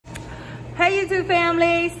Hey YouTube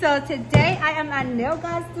family, so today I am at Nail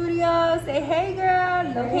God Studio. Say hey girl,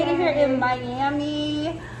 located here in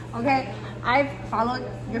Miami. Okay, I've followed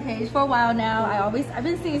your page for a while now. I've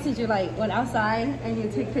been seeing since you like went outside and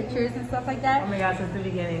you take pictures and stuff like that. Oh my god, since the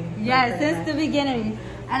beginning. Yeah, since the beginning.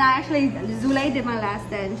 And I actually, Zule did my last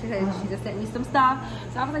stand because she just sent me some stuff.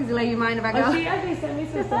 So I was like, Zule, you mind if I go? Oh, she actually sent me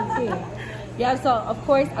some stuff too. Yeah, so of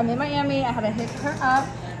course I'm in Miami. I had to hit her up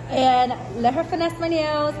and let her finesse my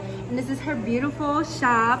nails. And this is her beautiful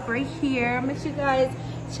shop right here. Make sure you guys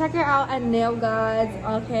check her out at Nail Gods,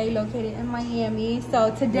 okay, located in Miami.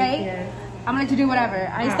 So today, I'm gonna let you do whatever.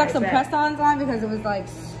 I stuck some press-ons on because it was like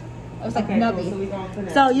nubby. Cool.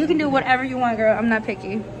 So you can do whatever you want, girl. I'm not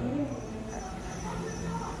picky.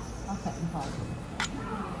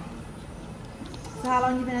 So how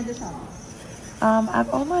long you been at the shop? I've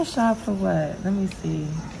owned my shop for what? Let me see.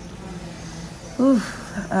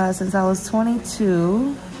 Since I was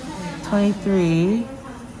 22, 23,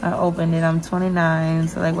 I opened it. I'm 29,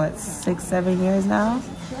 so like what, 6-7 years now?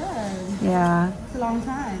 Good. Yeah. It's a long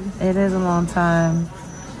time. It is a long time.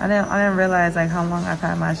 I didn't realize like how long I've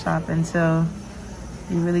had my shop until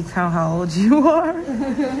you really count how old you are.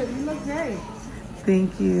 You look great.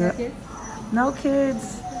 Thank you. No kids? No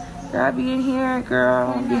kids. Girl, I be in here,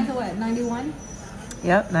 girl. 29 to what, 91?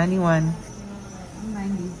 Yep, 91. I'm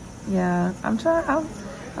 90. Yeah, I'm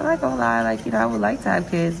not gonna lie, like, you know, I would like to have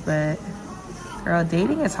kids, but girl,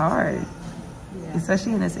 dating is hard. Yeah.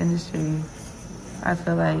 Especially in this industry. I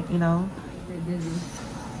feel like, you know, they're busy.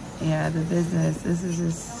 Yeah, the business, this is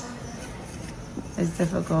just, it's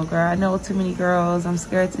difficult, girl. I know too many girls. I'm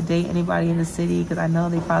scared to date anybody in the city because I know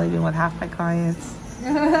they've probably been with half my clients.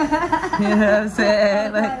 You know what I'm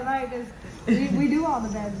saying? Like, right. We do all the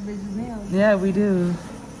bad bitches nails. Yeah, we do.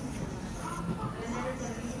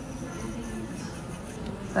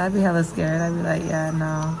 So I'd be hella scared. I'd be like, yeah,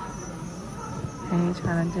 no. I ain't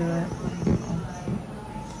trying to do it.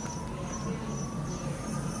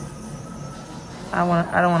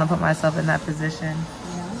 I don't want to put myself in that position.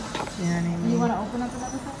 Yeah. You know what I mean? You want to open up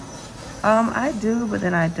another shop? I do, but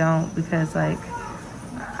then I don't because like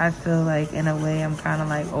I feel like in a way I'm kind of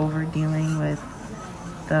like over dealing with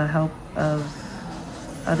the help of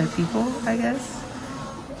other people, I guess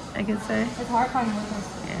I could say. It's hard finding workers.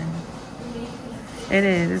 Yeah. It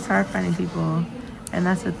is. It's hard finding people. And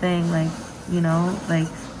that's the thing, like, you know, like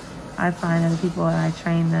I find other people and I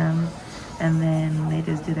train them and then they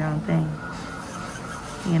just do their own thing.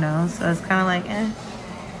 You know, so it's kind of like,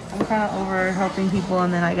 I'm kind of over helping people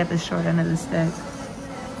and then I get the short end of the stick.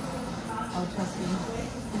 Oh, trust me.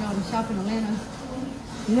 You know, the shop in Atlanta.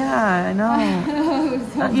 Yeah, I know.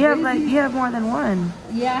 So you have more than one.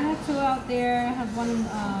 Yeah, I have two out there. I have one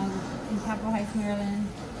in Capitol Heights, Maryland.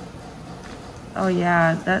 Oh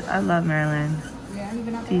yeah, I love Maryland. Yeah, have you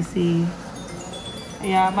been out there? DC.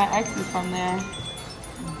 Yeah, my ex is from there.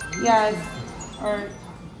 Yeah,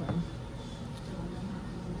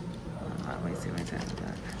 wait, see my time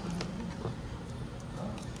back.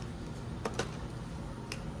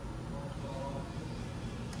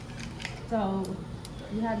 So,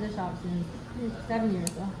 you had the shop since 7 years,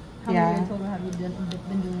 so how Yeah. many years total have you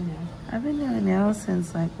been doing nails? I've been doing nails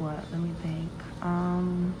since like what? Let me think.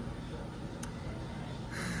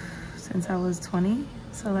 Since I was 20,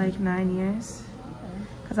 so like 9 years.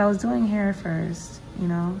 Because I was doing hair first, you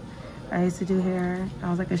know. I used to do hair. I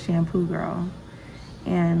was like a shampoo girl.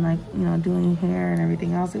 And like, you know, doing hair and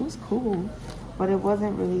everything else, it was cool. But it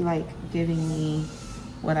wasn't really like giving me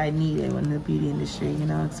what I needed in the beauty industry, you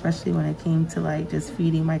know, especially when it came to like just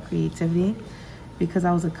feeding my creativity because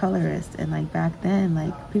I was a colorist. And like back then,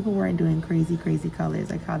 like people weren't doing crazy colors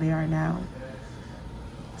like how they are now.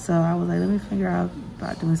 So I was like, let me figure out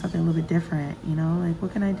about doing something a little bit different, you know, like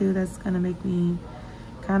what can I do that's gonna make me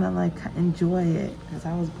kind of like enjoy it? Because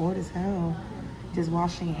I was bored as hell just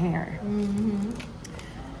washing hair.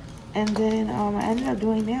 And then I ended up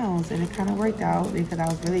doing nails and it kind of worked out because I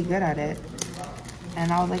was really good at it.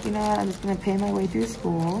 And I was like, you know what, I'm just gonna pay my way through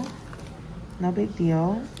school. No big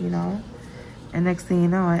deal, you know. And next thing you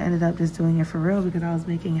know, I ended up just doing it for real because I was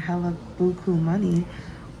making hella buku money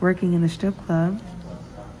working in the strip club.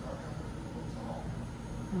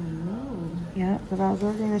 Yeah, because I was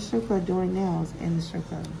working in the strip club doing nails in the strip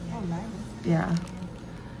club. Oh, nice. Yeah.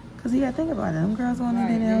 Because, yeah, think about it. Them girls want to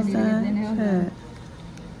get their nails done.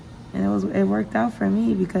 And it worked out for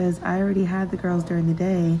me because I already had the girls during the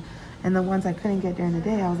day. And the ones I couldn't get during the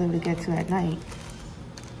day, I was able to get to at night.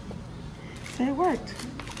 So it worked.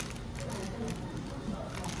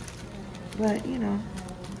 But, you know,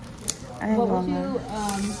 I ain't gonna lie.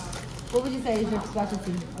 What would you say is your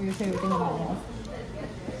specialty or your favorite thing about nails?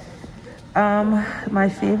 My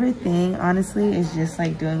favorite thing, honestly, is just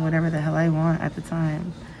like doing whatever the hell I want at the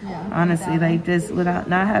time. Yeah. Honestly, like just without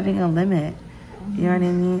not having a limit. You know what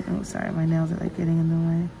I mean? Oh, sorry, my nails are like getting in the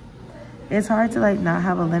way. It's hard to like not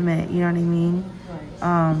have a limit. You know what I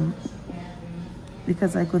mean?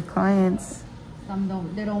 Because like with clients,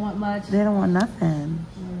 they don't want much. They don't want nothing.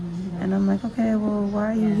 And I'm like, okay, well,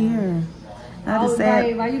 why are you here? Not to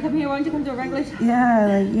say, why you come here? Why don't you come to a regular shop? Yeah,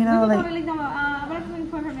 like, you know, like,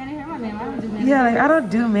 yeah, like, I don't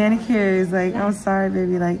do manicures. Like, I'm sorry,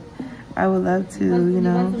 baby. Like, I would love to, you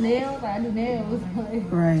know. You want some nails? I do nails.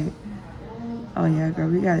 Right. Oh, yeah, girl,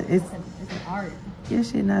 we got it. It's an art. Your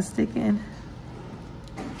shit not sticking.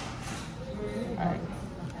 All right.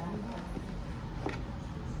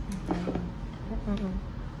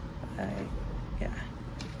 Yeah.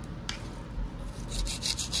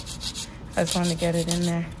 I just wanted to get it in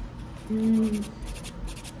there.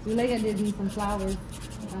 Zuleika did me some flowers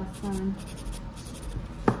last time.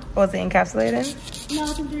 Was it encapsulated? No,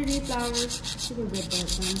 some 3D flowers. Super good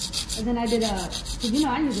that. And then I did cause you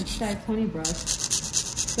know I use a size 20 brush.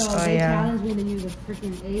 So they challenged me to use a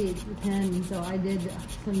freaking 8 or 10. So I did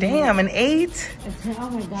some. Damn, an 8? A 10. Oh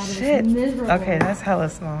my god, shit. It's miserable. Okay, that's hella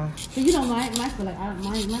small. So you know my feel like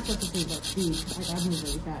my surface is like speed. Like I move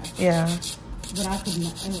really fast. Yeah. But I could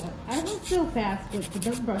not. I was still fast, but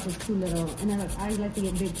the brush was too little. And then like, I like to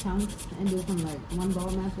get big chunks and do some like one ball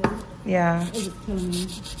matches. Yeah. It was killing me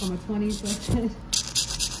from a 20 to a 10.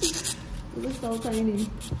 It was so tiny.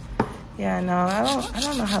 Yeah, no, I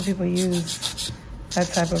don't know how people use that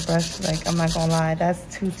type of brush. Like, I'm not gonna lie, that's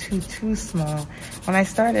too small. When I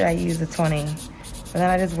started, I used a 20. But then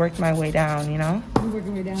I just worked my way down, you know? You worked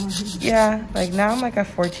your way down? Yeah, like now I'm like a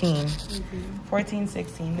 14. 14,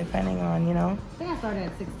 16, depending on, you know? I think I started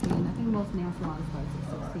at 16. I think most nail salons start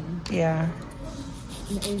at 16. Yeah.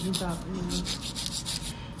 In the Asian shop, you know?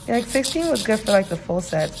 Yeah, like 16 was good for like the full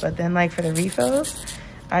sets, but then like for the refills,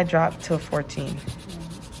 I dropped to a 14. Yeah.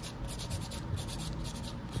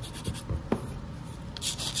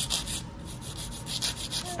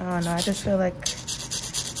 I don't know, I just feel like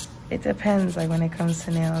it depends, like when it comes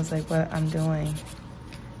to nails, like what I'm doing.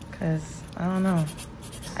 Cause I don't know,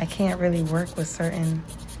 I can't really work with certain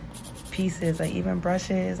pieces, like even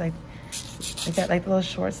brushes, like they got like the little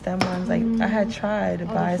short stem ones. Like I had tried to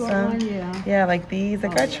buy some. Yeah, like these.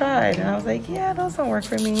 Like I tried, and I was like, yeah, those don't work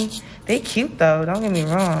for me. They cute though. Don't get me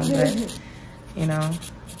wrong, but you know,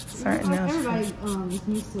 certain nails. Everybody is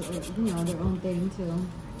used to you know their own thing too.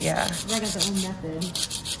 Yeah. They got their own method.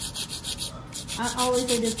 I always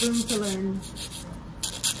say there's room to learn.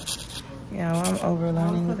 Yeah, well, I'm over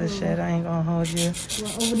learning with this shit. I ain't gonna hold you.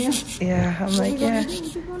 What, over there? Yeah, I'm like, yeah.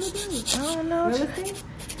 What you gonna do? I don't know. Real estate?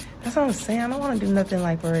 That's what I'm saying. I don't want to do nothing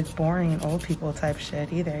like where it's boring and old people type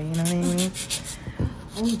shit either. You know what I mean?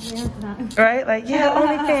 OnlyFans, not. Right? Like, yeah,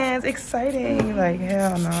 OnlyFans, exciting. Like,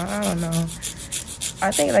 hell no, I don't know.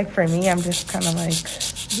 I think like for me, I'm just kind of like.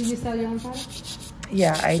 Do you sell your own products?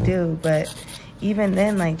 Yeah, I do. But even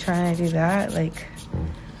then, like trying to do that, like,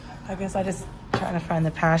 I guess I just trying to find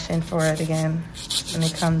the passion for it again when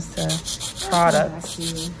it comes to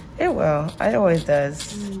products. It will. It always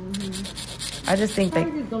does. I just think that.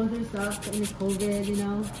 Just going through stuff in COVID, you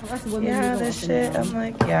know. That's what yeah, this shit. I'm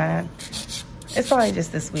like, yeah. It's probably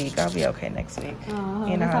just this week. I'll be okay next week.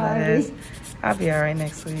 You know how that is. I'll be alright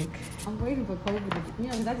next week. I'm waiting for COVID. You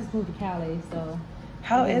know, because I just moved to Cali, so.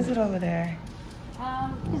 How is it over there?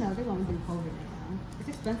 You know, they're going through COVID right now. It's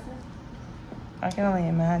expensive. I can only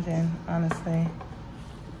imagine, honestly.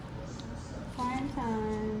 Prime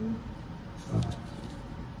time.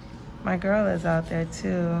 My girl is out there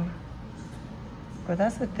too. But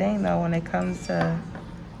that's the thing though, when it comes to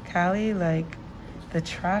Cali, like the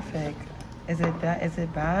traffic, is it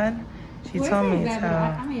bad? She told me it's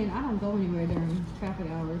how. I mean, I don't go anywhere during traffic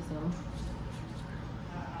hours, so.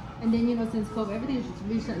 And then, you know, since COVID, everything's just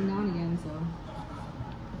be shutting down again, so.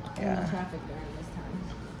 Yeah. No traffic during this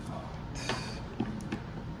time.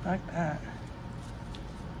 Like that.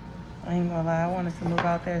 I ain't gonna lie, I wanted to move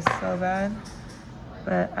out there so bad.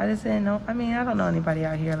 But I just didn't know. I mean, I don't know anybody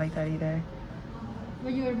out here like that either.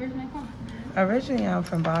 Where you originally from? Originally, I'm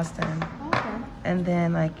from Boston. Oh, okay. And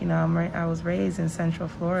then, like, you know, I was raised in Central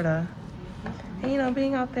Florida. And, you know,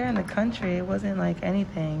 being out there in the country, it wasn't like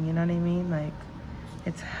anything, you know what I mean? Like,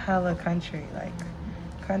 it's hella country, like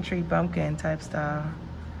country bumpkin type style.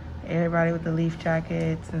 Everybody with the leaf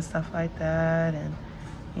jackets and stuff like that. And,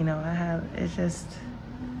 you know, it's just,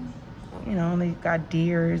 you know, only got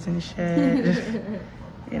deers and shit.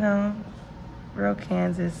 You know, real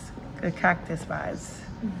Kansas, the cactus vibes.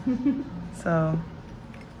 So.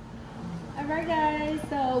 I Alright guys,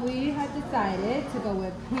 so we have decided to go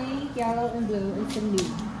with pink, yellow, and blue and some nude.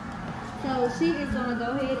 So she is gonna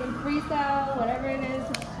go ahead and freestyle whatever it is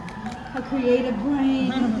her creative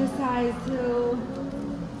brain decides to.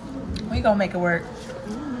 We gonna make it work.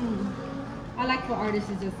 I like for artists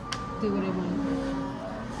to just do what they want.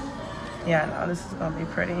 Yeah, no, this is gonna be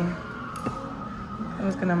pretty. I'm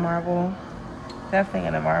just gonna marble. Definitely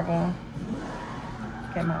gonna marble.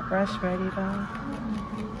 Get my brush ready though.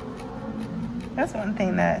 That's one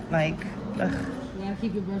thing that, like, ugh. You gotta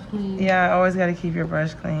keep your brush clean. Yeah, always gotta keep your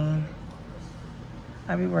brush clean.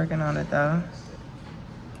 I'll be working on it though.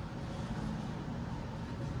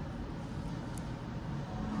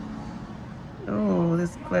 Ooh,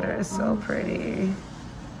 this glitter is so pretty.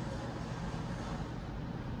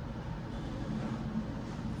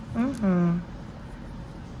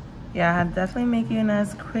 Yeah, I'd definitely make you a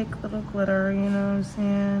nice quick little glitter, you know what I'm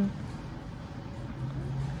saying?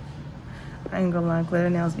 I ain't gonna lie, glitter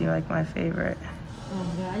nails be like my favorite. Oh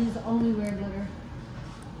my god, I used to only wear glitter.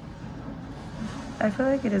 I feel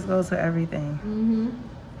like it just goes with everything.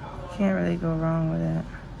 Can't really go wrong with it.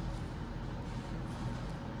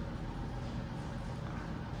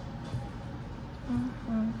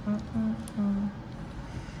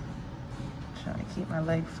 Trying to keep my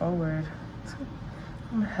leg forward.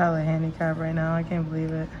 I'm hella handicapped right now. I can't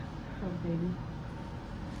believe it. Oh, baby.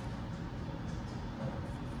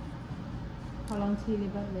 How long till you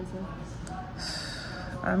get better, Lisa?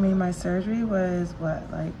 I mean, my surgery was, what,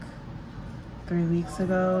 like 3 weeks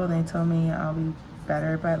ago. And they told me I'll be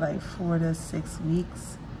better by like 4 to 6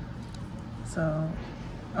 weeks. So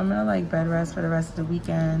I'm gonna like bed rest for the rest of the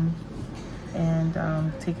weekend and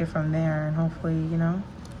take it from there. And hopefully, you know,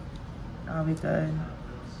 I'll be good.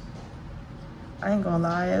 I ain't gonna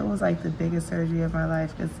lie, it was like the biggest surgery of my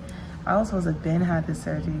life because I was supposed to have been had this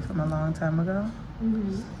surgery from a long time ago.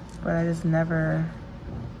 But I just never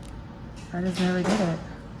did it.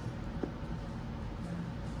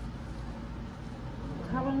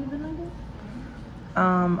 How long you been like this?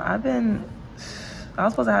 I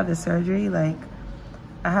was supposed to have this surgery, like,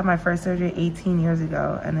 I had my first surgery 18 years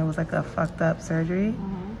ago, and it was like a fucked up surgery.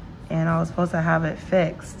 And I was supposed to have it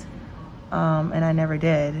fixed, and I never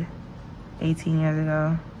did 18 years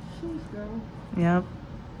ago. Jeez, girl. Yep.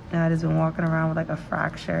 And I just been walking around with like a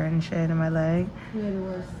fracture and shit in my leg. Yeah, the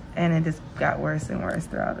worst. And it just got worse and worse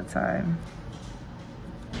throughout the time.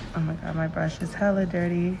 Oh my god, my brush is hella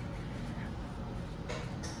dirty.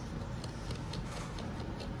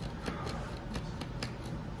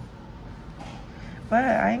 But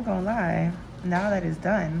I ain't gonna lie, now that it's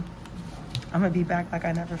done, I'm gonna be back like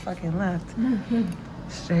I never fucking left.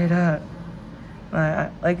 Straight up.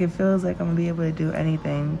 Like it feels like I'm gonna be able to do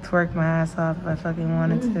anything. Twerk my ass off if I fucking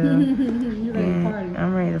wanted to. You ready to party?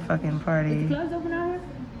 I'm ready to fucking party. Is the clubs open out here?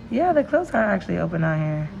 Yeah, the clubs are actually open out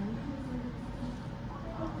here.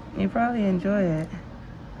 You probably enjoy it.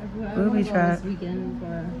 Booby trap. This weekend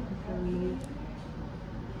before we leave.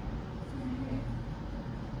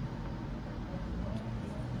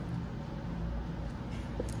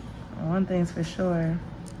 One thing's for sure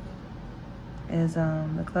is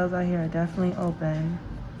the clubs out here are definitely open.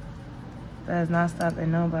 That is not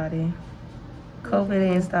stopping nobody. COVID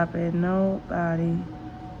ain't stopping nobody.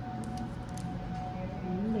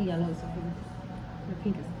 The yellows are good. The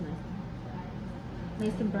pink is nice.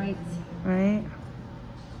 Nice and bright. Right?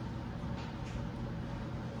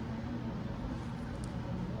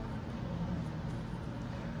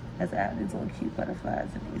 Let's add these little cute butterflies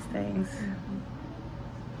in these things.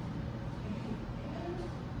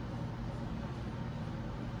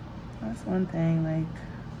 That's one thing, like,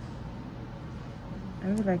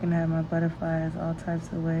 everybody can have my butterflies all types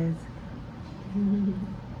of ways.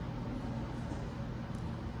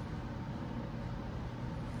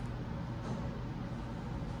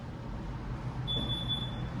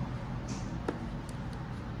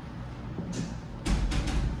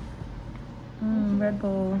 Red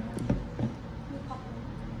Bull.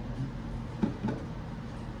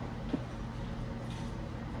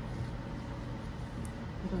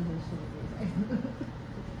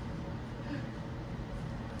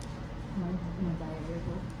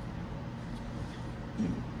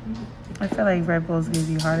 I feel like Red Bulls give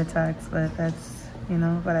you heart attacks, but that's, you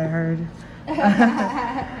know, what I heard.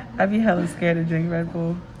 I'd be hella scared to drink Red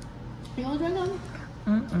Bull. You want to drink them?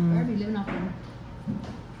 Mm-mm. Or be living off them?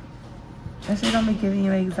 That shit don't be giving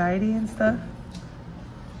you anxiety and stuff?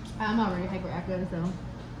 I'm already hyperactive, so.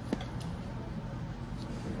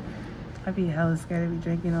 I'd be hella scared to be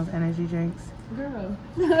drinking those energy drinks. Girl.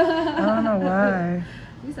 I don't know why.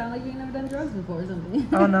 You sound like you ain't never done drugs before or something.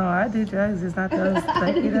 Oh no, I do drugs. It's not those.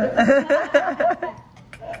 Like, you know.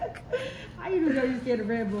 I you know you're scared of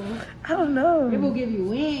Red Bull? I don't know. Red Bull give you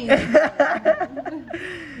wings.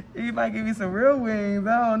 You might give me some real wings.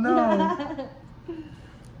 I don't know.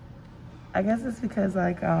 I guess it's because,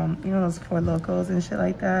 like, you know, those Four Locos and shit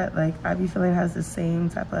like that. Like, I be feeling it has the same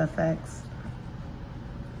type of effects.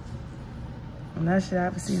 And that shit,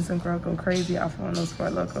 I've seen some girl go crazy off one of those Four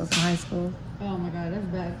Locos in high school. Oh my God, that's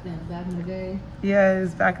back in the day. Yeah, it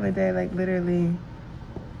was back in the day, like, literally.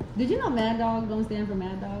 Did you know Mad Dog don't stand for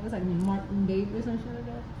Mad Dog? It's like Martin Babe or some shit like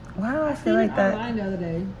that. Why do I feel like that? Online the other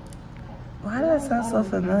day. Why does that sound so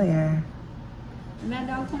familiar? Mad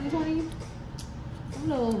Dog 2020? Some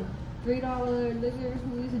little $3 liquors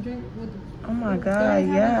we used to drink with. Oh my God,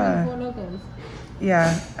 yeah. Four Locos.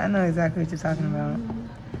 Yeah, I know exactly what you're talking about.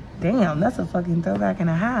 Damn, that's a fucking throwback and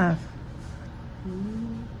a half.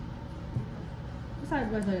 What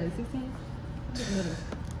size was that? 16?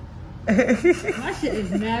 My shit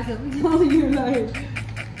is massive. I'm telling you, like,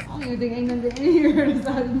 I don't even think ain't nothing in here the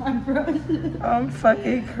size of my brush. I'm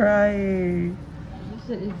fucking crying. This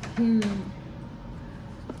shit is huge.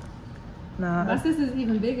 Nah. My sister's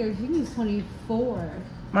even bigger. She's 24.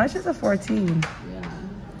 Mine's just a 14. Yeah.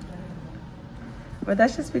 But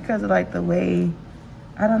that's just because of, like, the way,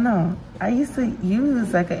 I don't know. I used to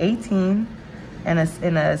use like an 18 and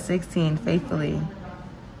a 16 faithfully.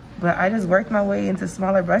 But I just worked my way into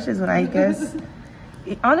smaller brushes when I guess.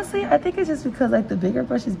 Honestly, I think it's just because, like, the bigger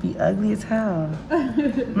brushes be ugly as hell.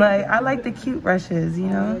 Like, I like the cute brushes, you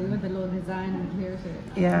know? You want the little design and clear shit.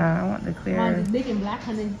 Yeah, I want the clear. Mine's big and black,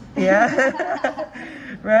 honey. Yeah.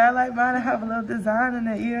 Right, I like mine to have a little design in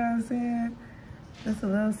it, you know what I'm saying? Just a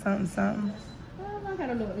little something, something. Well, I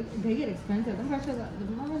gotta look. They get expensive. Them brushes are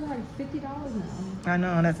like $50 now. I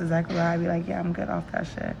know, that's exactly why I'd be like, yeah, I'm good off that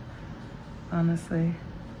shit. Honestly.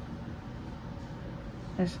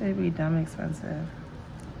 That should be dumb expensive.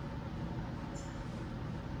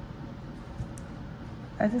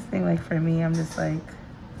 I just think, like, for me, I'm just like,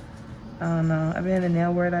 I don't know. I've been in the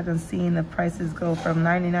nail world. I've been seeing the prices go from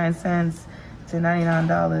 99 cents to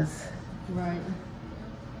 $99. Right.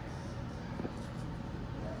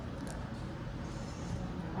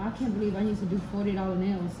 I can't believe I used to do $40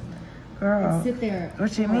 nails. Girl, and sit there.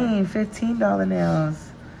 What you mean? $15 nails.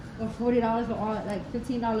 Or $40 for all, like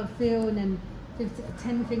 $15 fill and then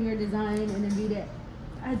 10 finger design and then be that.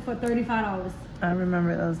 I had for $35. I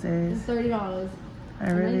remember those days. It's $30. I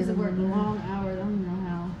really used to work remember. long hours. I don't even know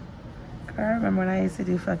how. I remember when I used to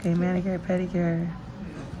do fucking manicure, pedicure.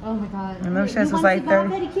 Oh my God. And them shits You was want like to buy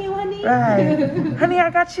 30. pedicure, honey? Right. Honey, I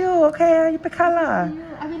got you. Okay, you picala.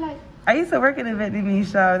 I mean, like. I used to work in a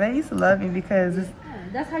Vietnamese shop. They used to love me because it's. Yeah,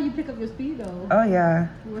 that's how you pick up your speed, though. Oh yeah,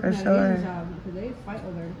 Working for at an sure. Asian shop, because they fight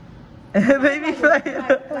over it. They be like,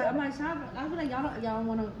 I'm like, shop. I be like, y'all don't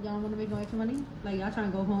wanna make no extra money. Like y'all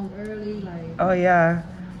trying to go home early, like. Oh yeah.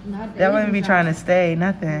 Not the That wouldn't Asian be trying to shop. stay,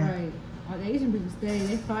 nothing. Right. All the Asian people stay.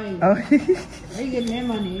 They fight. Oh. They getting their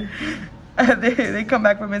money. they come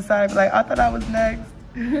back from inside, be like, I thought I was next.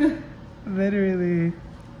 Literally. You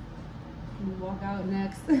walk out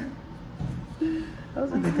next. Those are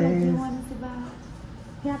the Like, days. you want us about?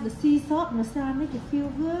 You have the sea salt massage, make it feel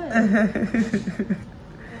good.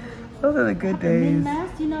 Those are the good days. Min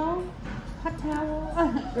mask, you know, hot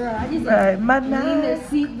towel. Girl, I used to Right, mud lean mask. the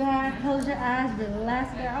seat back, close your eyes,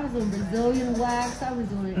 relax. Girl, I was doing Brazilian wax. I was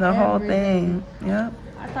doing The whole everything. thing. Yep.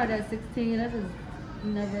 I started at 16. I just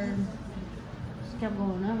never just kept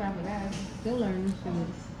going up after that. Still learning shit.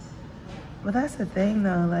 But that's the thing,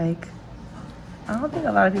 though. Like, I don't think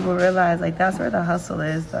a lot of people realize, like, that's where the hustle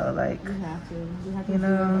is, though. Like, You have to. You have to You do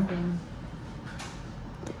know. everything.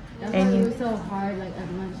 That's And why you- it was so hard, like,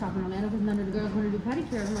 at lunch shopping in Atlanta, because none of the girls want to do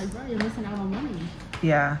pedicure. I'm like, bro, you're missing out on money.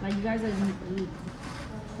 yeah. Like, you guys are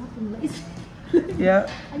fucking lazy. Yep.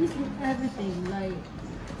 I used to do everything, like,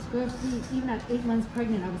 scrub feet. Even at 8 months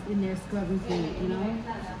pregnant, I was in there scrubbing feet, you know?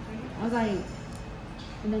 I was like,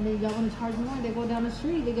 and then y'all want to charge more, they go down the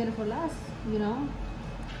street, they get it for less, you know?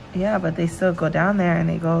 Yeah, but they still go down there and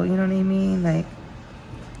they go, you know what I mean? Like,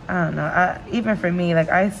 I don't know. Even for me, like,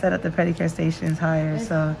 I set up the pedicure stations higher,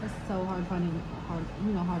 so. It's so hard finding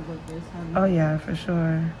hard workers. Oh, yeah, for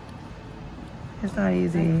sure. It's not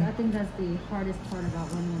easy. I think that's the hardest part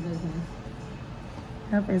about running a business.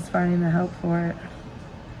 Yep, it's finding the help for it.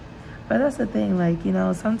 But that's the thing, like, you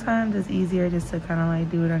know, sometimes it's easier just to kind of,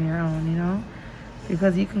 like, do it on your own, you know?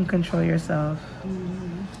 Because you can control yourself.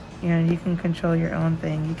 Mm-hmm. You know, you can control your own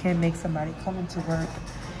thing. You can't make somebody come into work.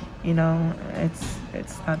 You know,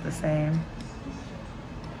 it's not the same.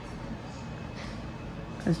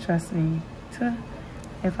 Because trust me,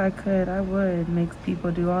 if I could, I would make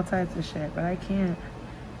people do all types of shit, but I can't.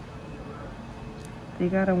 They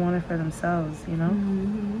gotta want it for themselves, you know?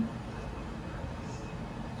 Mm-hmm.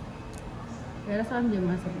 Yeah, that's why I'm giving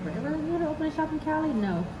myself a break. You want to open a shop in Cali?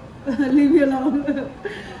 No. Leave me alone.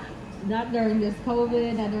 Not during this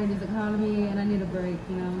COVID, not during this economy, and I need a break,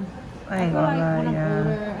 you know. I feel like when I'm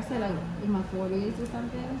older, I say like in my 40s or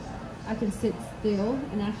something, I can sit still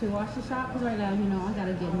and actually watch the shop. Because right now, you know, I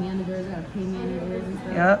gotta get managers, I gotta pay managers and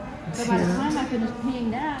stuff. Yep. But by the time I finish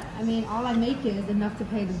paying that, I mean, all I make is enough to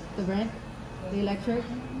pay the rent, the electric,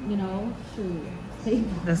 you know, shoot.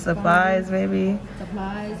 The supplies, maybe.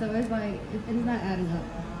 Supplies, so it's like, it's not adding up,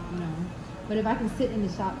 you know. But if I can sit in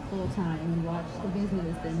the shop full time and watch the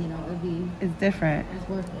business, then, you know, it's different. It's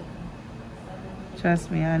worth it.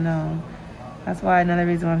 Trust me, I know. That's why another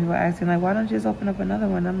reason why people ask me, like, why don't you just open up another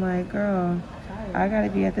one? I'm like, girl, I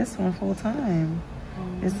gotta be at this one full time.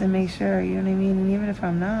 Just to make sure, you know what I mean? And even if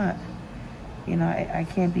I'm not, you know, I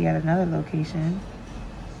can't be at another location.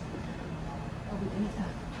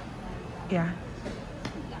 Yeah.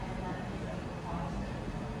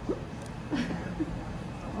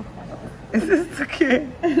 Is this the kid?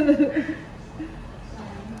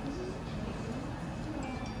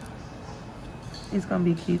 He's gonna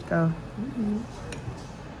be cute though.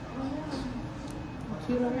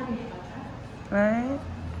 Cute already. Right?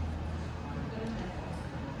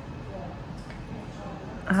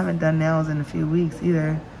 I haven't done nails in a few weeks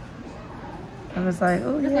either. I was like,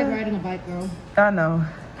 oh yeah. It's like riding a bike, girl. I know.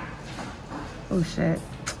 Oh shit.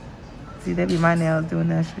 See, they be my nails doing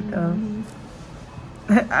that shit though.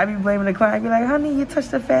 I be blaming the client. I be like, honey, you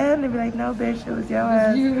touched the fan? They be like, no, bitch, it was your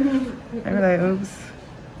ass. I be like, oops.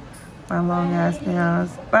 My long ass nails.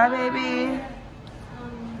 Bye, baby.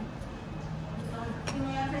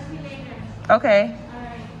 Okay.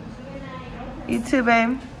 You too,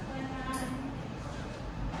 babe.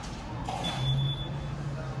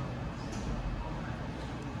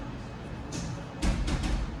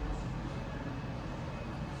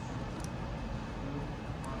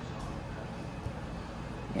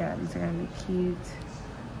 Yeah, these are gonna be cute.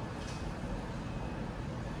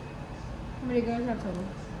 How many girls have total?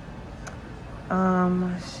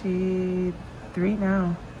 She 3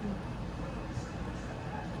 now.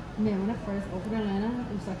 Man, when I first opened Atlanta,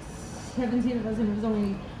 it was like 17 of us and it was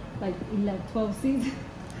only like 11, 12 seats.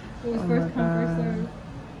 It was first come, first serve.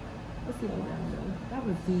 Let's see what that was. That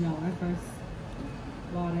was, you know, when I first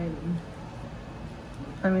bought it.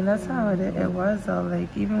 I mean, that's how it was though.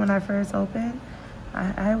 Like, even when I first opened,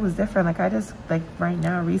 I was different. Like, I just, like, right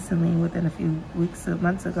now, recently, within a few weeks,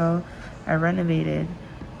 months ago, I renovated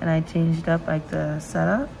and I changed up, like, the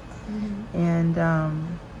setup. And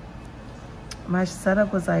my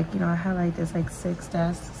setup was, like, you know, I had, like, this, like, 6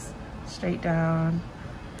 desks straight down.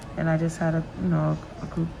 And I just had you know, a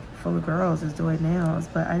group full of girls just doing nails.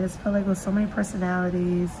 But I just felt like with so many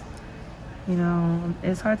personalities, you know,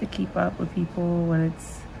 it's hard to keep up with people when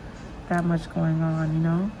it's that much going on, you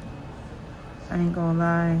know? I ain't gonna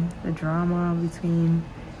lie, the drama between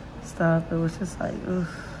stuff, it was just like, ugh.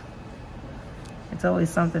 It's always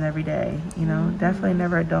something every day, you know? Definitely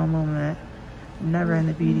never a dull moment. Never in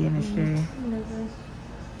the beauty industry. Never.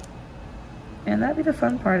 And that'd be the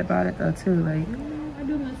fun part about it though too, like. I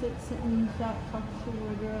do miss it, sitting in the shop, talking to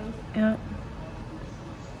more girls. Yeah.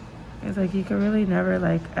 It's like you could really never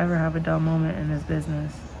like ever have a dull moment in this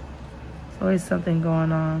business. There's always something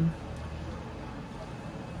going on.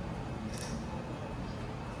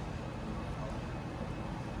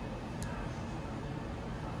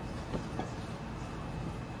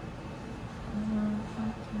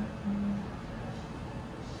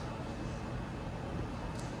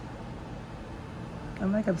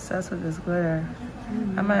 I'm like obsessed with this glitter.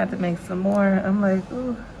 I might have to make some more. I'm like,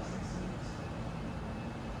 ooh.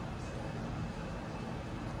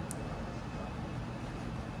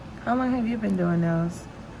 How long have you been doing nails?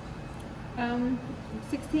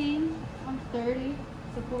 16, I'm 30,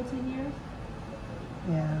 so 14 years.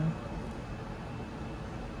 Yeah.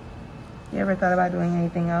 You ever thought about doing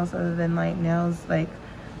anything else other than like nails, like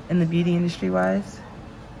in the beauty industry wise?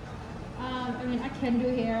 I mean, I can do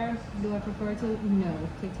hair. Do I prefer to? No,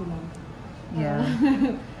 take too long.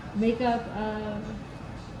 Yeah. Makeup, I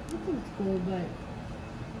think it's cool, but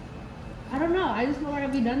I don't know. I just want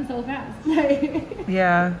to be done so fast.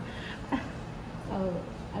 Yeah. So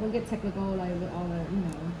I don't get technical like with all the, you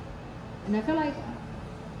know. And I feel like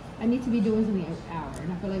I need to be doing something every hour.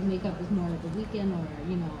 And I feel like makeup is more like a weekend or,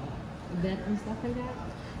 you know, event and stuff like that.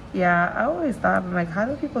 Yeah, I always thought, I'm like, how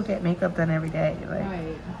do people get makeup done every day? Like,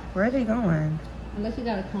 right. Where are they going? Unless you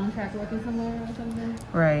got a contract working somewhere or something.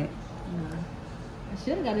 Right. Yeah. I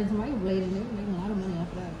should have got into microblading. They were making a lot of money off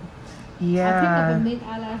of that. Yeah. I picked up a mink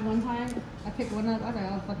eyelash one time. I picked one up. I was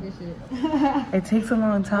like, oh, fuck this shit. It takes a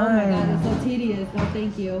long time. Oh my god, it's so tedious. No,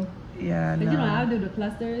 thank you. Yeah, But no. you know, I'll do the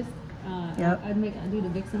clusters. Yep. I do the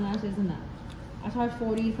Vixen lashes, and I charge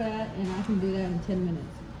 $40 for that, and I can do that in 10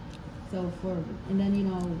 minutes. So and then you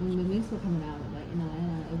know when the wigs were coming out, like in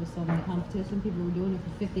Atlanta, it was so many competition. People were doing it for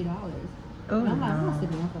 $50. Oh, and I'm like, I'm no. not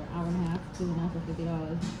sitting there for an hour and a half doing that for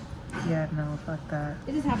 $50. Yeah, no, fuck that.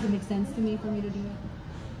 It just has to make sense to me for me to do it.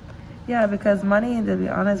 Yeah, because money, to be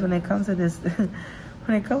honest, when it comes to this,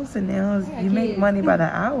 when it comes to nails, you make money by the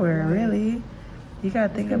hour, really. You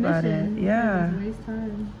gotta think about it. Yeah. Waste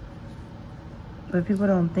time. But people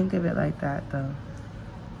don't think of it like that, though.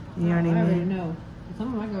 You know what I mean? I already know.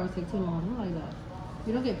 Some of my girls take too long. I'm like that.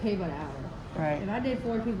 You don't get paid by the hour. Right. If I did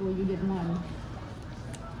 4 people, you did 1.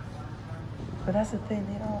 But that's the thing,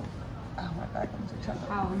 they don't. Oh my God, I'm just trying to.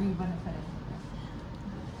 How are you gonna pay?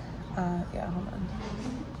 Yeah, hold on.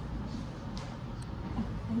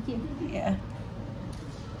 Thank you. Yeah.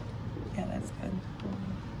 Yeah, that's good.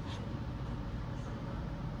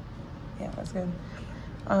 Yeah, that's good.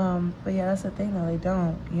 But yeah, that's the thing though, they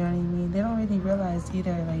don't. You know what I mean? They don't really realize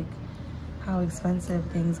either, like, how expensive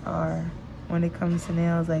things are when it comes to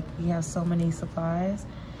nails. Like, we have so many supplies.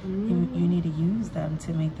 You need to use them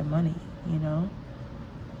to make the money, you know?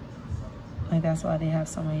 Like, that's why they have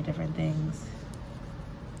so many different things.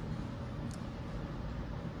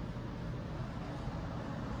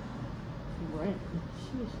 Right.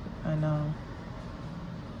 I know.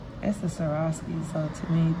 It's the Swarovski, so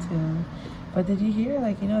to me too. But did you hear,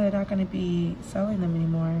 like, you know, they're not going to be selling them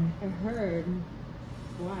anymore. I heard.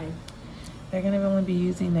 Why? They're going to only be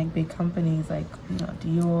using, like, big companies like, you know,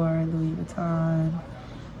 Dior, Louis Vuitton,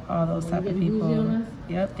 all those type of people.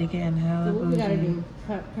 Yep, they getting hella So what bougie. we gotta do?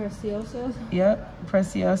 Preciosos? Yep,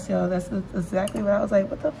 Precioso. That's exactly what I was like,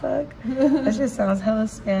 what the fuck? That just sounds hella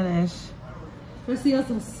Spanish.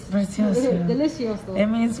 Preciosos. Precioso. Delicioso. It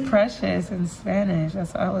means precious in Spanish.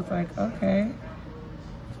 That's why I was like, okay.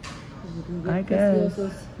 I guess.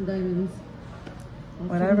 Preciosos diamonds.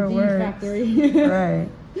 Whatever works. Factory. Right.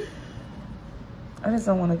 I just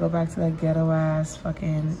don't want to go back to that ghetto ass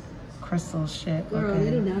fucking crystal shit. Girl, okay?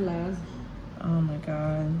 they do not last. Oh my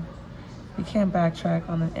God. You can't backtrack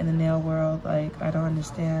in the nail world. Like, I don't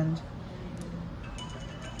understand.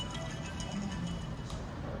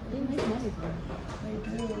 They make money for it.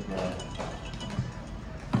 They do,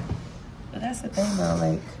 but that's the thing though,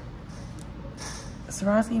 like,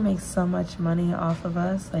 Swarovski makes so much money off of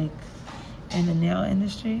us, like, in the nail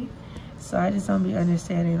industry. So I just don't be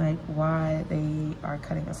understanding, like, why they are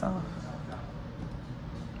cutting us off.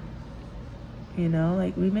 You know,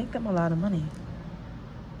 like, we make them a lot of money.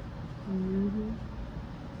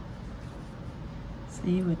 So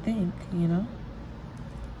you would think, you know?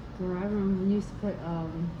 Girl, I remember when you used to put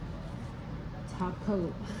top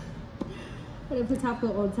coat. They put top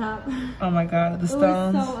coat on top. Oh my God, the It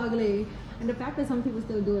stones. was so ugly. And the fact that some people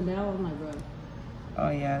still do it now, I'm like, bro. Oh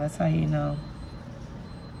yeah, that's how you know.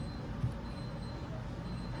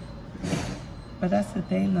 But that's the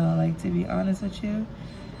thing though, like, to be honest with you,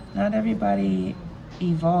 not everybody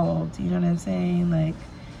evolved, you know what I'm saying? Like,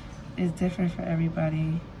 it's different for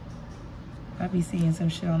everybody. I be seeing some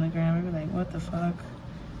shit on the gram, I be like, what the fuck?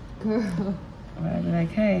 Girl. But I be like,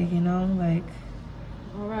 hey, you know, like,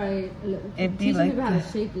 All right. It be Teaching like people how to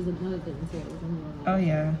this. shape is another thing too. Oh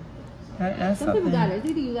yeah, that's Some something. people got it. It's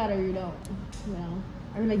either you got it or you don't. You know.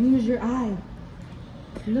 I mean, like, use your eye.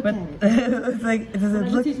 Look But at it. it's like, does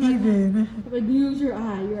it look even? But use your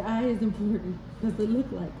eye. Your eye is important. Does it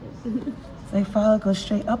look like it? It's like follicle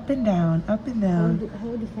straight up and down, up and down.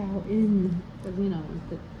 Hold the foul in. Because, you know,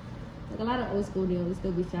 like a lot of old school deals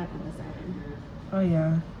still be shot on the side. Oh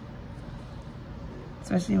yeah.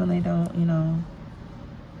 Especially when they don't, you know.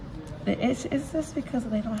 It's just because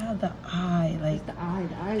they don't have the eye. Like, It's the eye.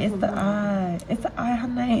 The eye is it's the important. eye. It's the eye,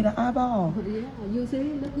 honey. The eyeball. Yeah, you see,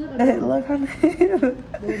 look good. Look, honey.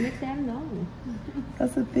 But next time, no.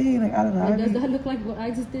 That's the thing. Like, I don't know. Like, does that look like what I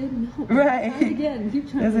just did? No. Right. Try it again. Keep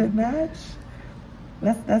trying. Does it match?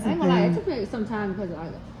 That's the I ain't gonna lie. It thing. took me some time because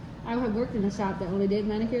I had worked in a shop that only did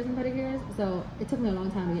manicures and pedicures, so it took me a long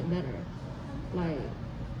time to get better. Like,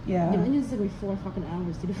 Yeah. you know, it just took me 4 fucking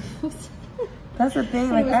hours to do it. That's the thing.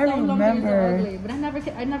 It Like, was I so lumpy and so remember. ugly, but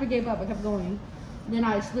I never gave up. I kept going. Then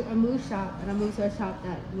I moved shop, and I moved to a shop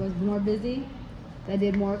that was more busy, that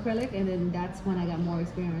did more acrylic, and then that's when I got more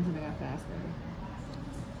experience and I got faster.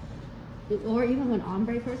 Or even when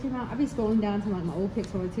ombre first came out, I'd be scrolling down to like my old pics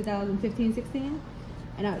from like 2015, 16,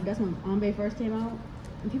 and that's when ombre first came out.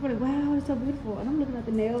 And people are like, wow, it's so beautiful. And I'm looking at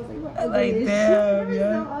the nails, like, what ugly Like, as damn, shit.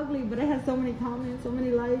 yeah. It's so ugly, but it has so many comments, so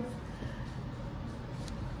many likes.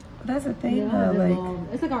 That's the thing, Yeah, though. it Like,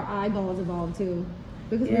 evolved. It's like our eyeballs evolved too,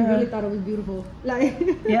 because Yeah. we really thought it was beautiful. Like,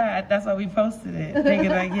 yeah, that's why we posted it.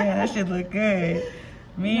 Thinking like, yeah, that should look good.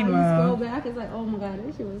 Meanwhile, now you scroll back, it's like, oh my god,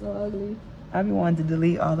 this shit was so ugly. I be wanting to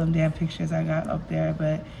delete all them damn pictures I got up there,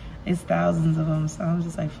 but it's thousands of them, so I'm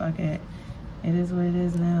just like, fuck it. It is what it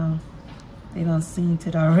is now. They done seen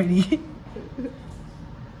it already.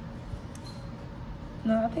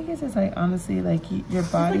 No, I think it's just like, honestly, like your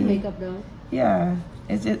body. It's like makeup though. Yeah.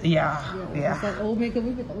 It's just, yeah. It's like old makeup.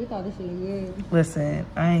 We thought this shit was weird. Listen,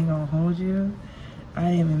 I ain't gonna hold you. I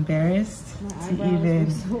am embarrassed to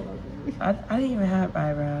even. So I didn't even have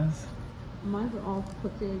eyebrows. Mine were all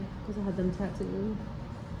crooked because I had them tattooed.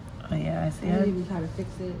 Oh yeah, I see. I didn't even try to fix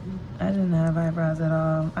it. I didn't have eyebrows at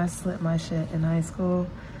all. I slit my shit in high school.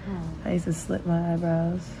 Oh. I used to slit my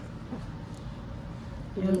eyebrows.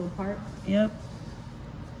 The little part? Yep.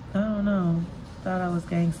 I don't know. Thought I was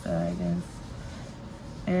gangsta, I guess.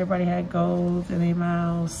 Everybody had golds in their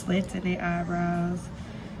mouths, slits in their eyebrows.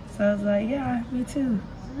 So I was like, yeah, me too.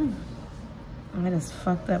 I just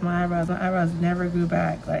fucked up my eyebrows. My eyebrows never grew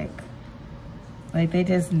back. Like they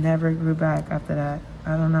just never grew back after that.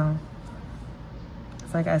 I don't know.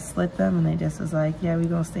 It's like I slit them and they just was like, yeah, we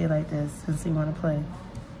gonna stay like this since you wanna play.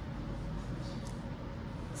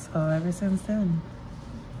 So ever since then,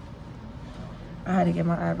 I had to get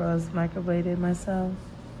my eyebrows microbladed myself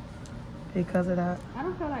because of that. I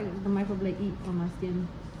don't feel like the microblade eat on my skin.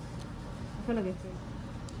 I feel like it's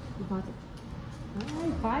deposit.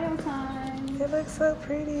 Alright, bio time. It looks so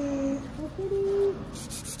pretty. So pretty.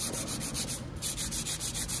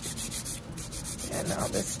 Yeah, no,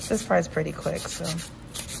 this part's pretty quick, so.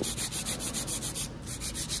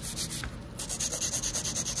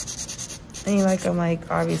 And you like them,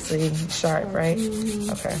 like, obviously sharp, right? Mm-hmm.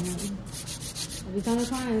 Okay. Every time the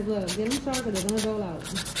clients, look, get them sharp or they're gonna dole out.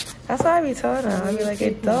 That's why I be telling them. I be like,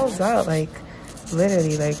 it doles out, like,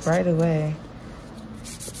 literally, like, right away.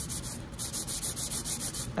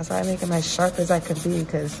 That's why I make them as sharp as I can be,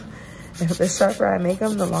 because if the sharper I make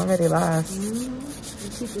them, the longer they last. Mm-hmm.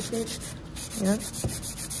 Keep the shape. Yep.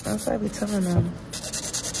 That's what I be telling them.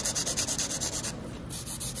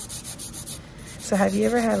 So have you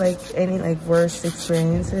ever had like any like worst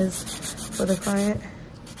experiences with a client?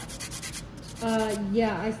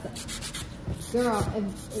 Yeah, girl,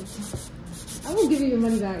 I will give you your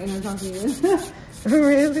money back and I'll talk to you.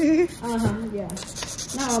 Really? Yeah.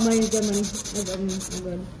 Not all money is good money. I'm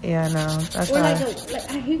good. Yeah, no, that's or not. like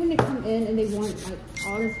I hate when they come in and they want like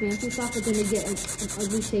all this fancy stuff, but then they get like an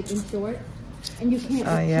ugly shape and short, and you can't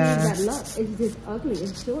change that look. It's just ugly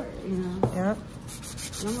and short, you know. Yep.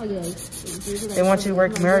 And I'm like, yeah. They want you to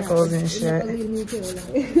work miracles and It shit. ugly to me too.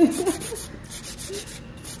 Like.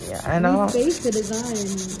 Yeah, I know. Face the design,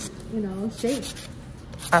 you know, shape.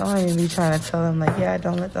 I don't even be trying to tell them like, yeah,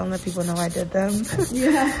 don't let people know I did them.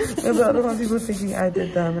 Yeah. Because I don't want people thinking I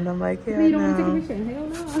did them, and I'm like, yeah, you don't want to take a picture? Hell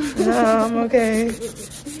no. No, I'm okay.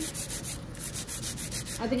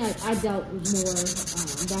 I think I dealt more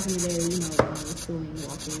back in the day, you know, when I was doing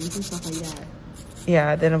walk-ins and stuff like that.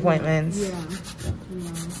 Yeah, then appointments. Yeah. You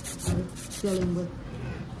know, I was dealing with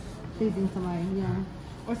pleasing somebody, yeah.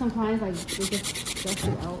 Or some clients, like, they just stress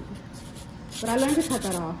you out. But I learned to cut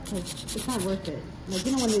that off because it's not worth it. Like,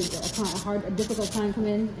 you know, when a difficult client come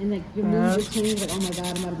in and like your mood just change, like, oh my god,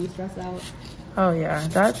 I'm about to be stressed out. Oh yeah,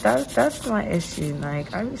 that's my issue.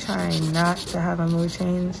 Like, I'm trying not to have a mood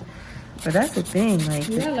change, but that's the thing. Like,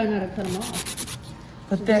 you gotta learn how to cut them off.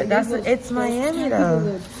 But it's Miami though.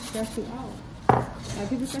 People would stress you out. Like,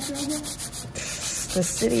 people stress you out here? The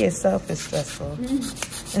city itself is stressful.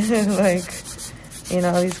 Like, you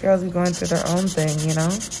know, these girls be going through their own thing. You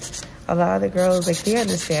know. A lot of the girls, like, they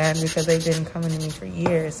understand because they've been coming to me for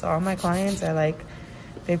years. So all my clients are like,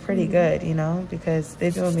 they're pretty good, you know, because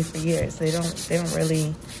they've been with me for years. They don't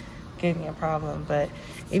really give me a problem. But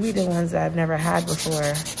it be the ones that I've never had before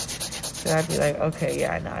that I'd be like, okay,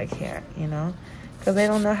 yeah, no, I can't, you know, because they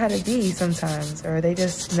don't know how to be sometimes, or they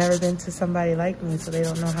just never been to somebody like me, so they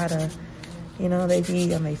don't know how to, you know, they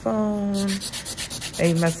be on their phone,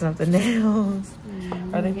 they messing up the nails.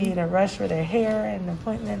 Or they be in a rush for their hair and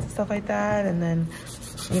appointments and stuff like that. And then,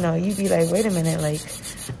 you know, you be like, wait a minute, like,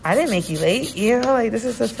 I didn't make you late. You know, like, this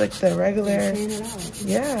is just like the regular.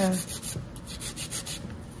 Yeah.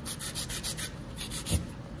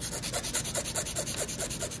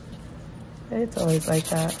 It's always like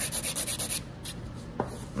that.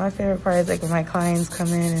 My favorite part is like when my clients come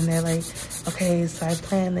in and they're like, okay, so I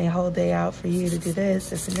planned the whole day out for you to do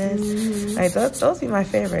this and this. Like, those be my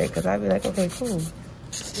favorite, because I'd be like, okay, cool.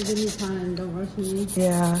 Give me time, don't rush me.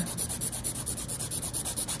 Yeah.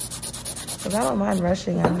 Because I don't mind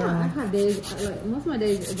rushing, I know. I have days, like, most of my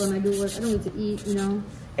days when I do work, I don't need to eat, you know.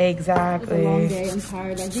 Exactly. It's a long day, I'm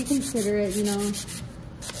tired. Like, be considerate, you know.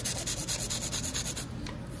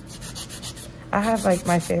 I have like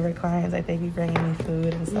my favorite clients, like they be bringing me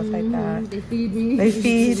food and stuff like that. They feed me. They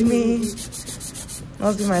feed me.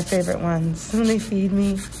 Those be my favorite ones. They feed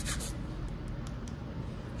me.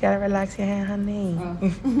 Gotta relax your hand, honey.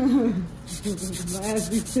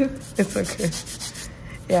 It's okay.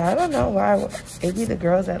 Yeah, I don't know why. It be the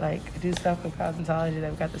girls that like do stuff with cosmetology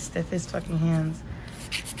that got the stiffest fucking hands.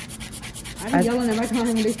 I be yelling at my client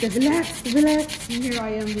when they say, relax, relax. And here I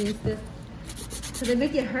am being stiff. So they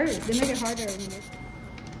make it hurt. They make it harder.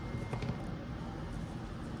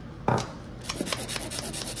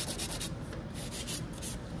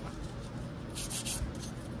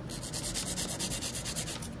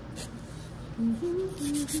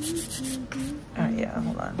 Alright, yeah,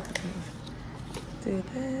 hold on. Do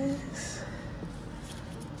this.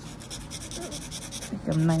 Make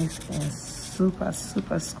them nice and super,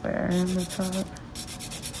 super square in the top.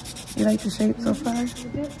 You like the shape so far?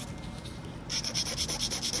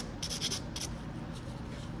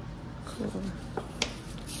 Cool.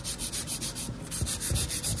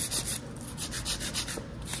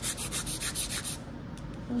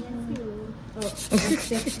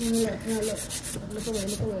 Look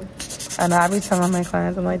away. I know, I be telling my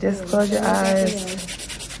clients, I'm like, just close your eyes.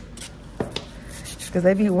 Because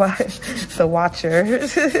they be the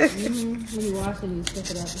watchers. When you wash it, you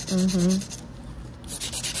stick it up.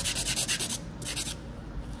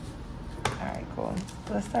 Alright, cool.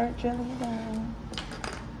 Let's start drilling down.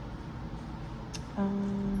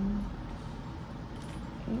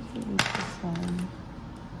 Usually use this one.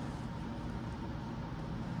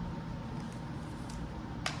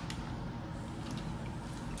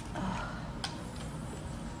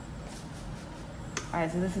 Alright,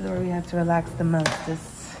 so this is where we have to relax the most.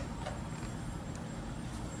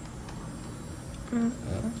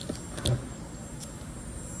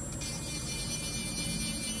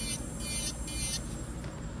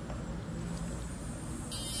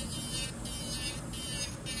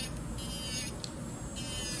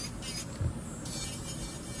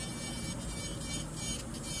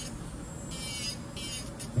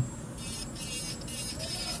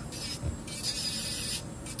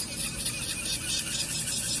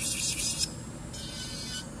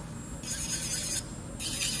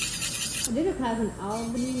 I did a class in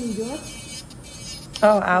Albany, New York.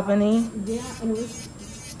 Oh, Albany? Yeah, and it was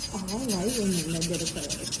all white women that did a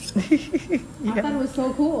class. Yeah. I thought it was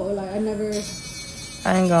so cool. Like, I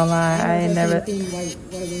ain't gonna lie, I never seen white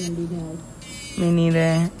women do nails. Me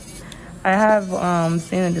neither. I have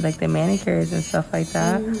seen them do like the manicures and stuff like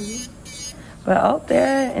that. But out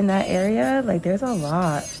there in that area, like there's a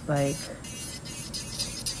lot. Like,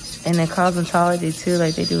 and in cosmetology too,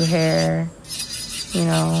 like they do hair, you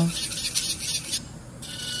know.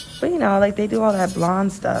 But you know, like they do all that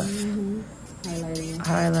blonde stuff.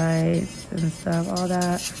 Highlights and stuff, all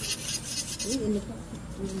that.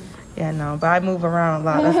 Yeah, no, but I move around a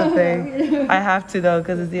lot, that's the thing. I have to though,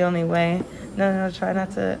 because it's the only way. No, try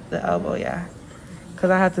not to, the elbow, yeah.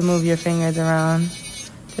 Because I have to move your fingers around,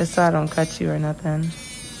 just so I don't cut you or nothing.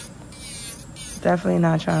 Definitely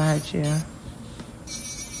not trying to hurt you.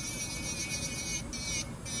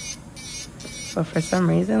 But for some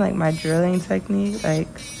reason, like my drilling technique, like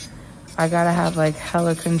I gotta have like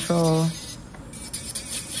hella control.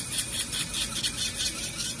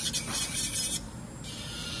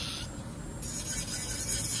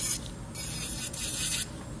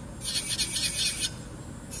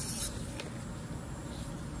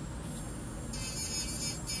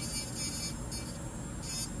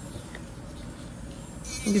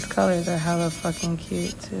 These colors are hella fucking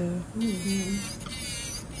cute too.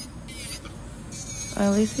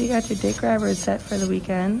 At least you got your dick grabbers set for the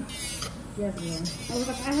weekend. Yes, yeah. I was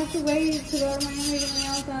like, I have to wait to go to Miami to get my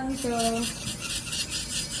nails done, so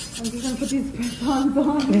I'm just gonna put these press-ons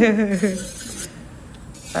on.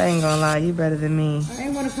 I ain't gonna lie, you better than me. I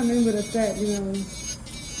ain't wanna come in with a set, you know.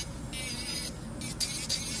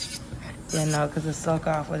 Yeah, no, because the soak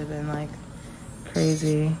off would have been like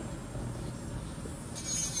crazy.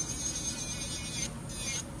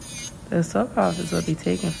 The soak off is what be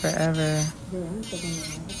taking forever. Yeah, I'm taking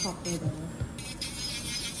it. I'll talk later.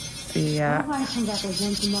 See, yeah. I come back like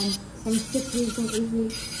once a month, some 6 weeks, some 8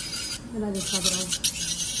 weeks, and I just pop it off.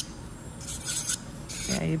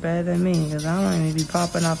 Yeah, you better than me, because I don't even be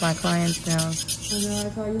popping off my clients' nails. I know, I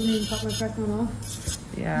thought you didn't pop my press on off.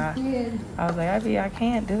 Yeah. Yeah. I was like, I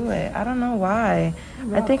can't do it. I don't know why.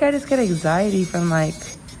 I think I just get anxiety from like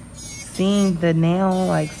seeing the nail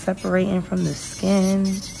like separating from the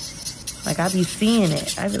skin. Like I be seeing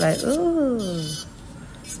it. I be like, ooh.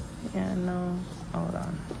 Yeah, no. Hold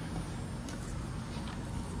on.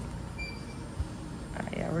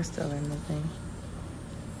 Alright, yeah, we're still in the thing.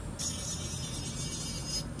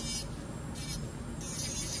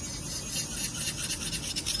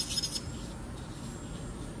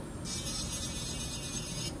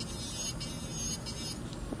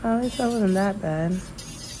 Well, at least that wasn't that bad.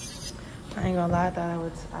 I ain't gonna lie, I thought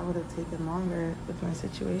I would have taken longer with my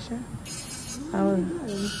situation.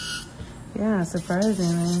 Yeah,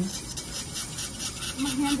 surprisingly. My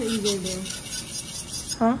hands are easier to do.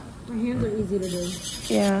 Huh? My hands are easy to do.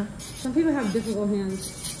 Yeah. Some people have difficult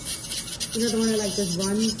hands. You know, the one that like just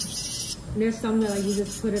runs. And there's some that like you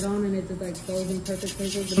just put it on and it just like goes in perfect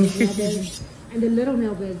places. The big nail beds. And the little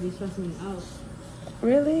nail beds be stressing me out.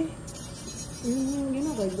 Really? You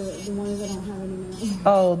know, like the ones that don't have any nails.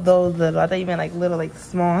 Oh, those little. I thought you meant like little, like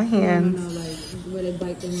small hands. No, like where they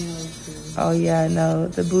bite the nails. Oh yeah, no,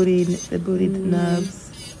 the booty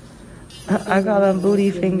nubs. I call them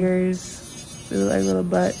booty fingers. They look like little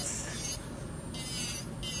butts.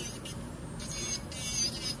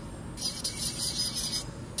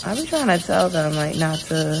 I be trying to tell them like not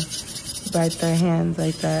to bite their hands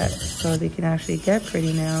like that so they can actually get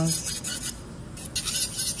pretty nails.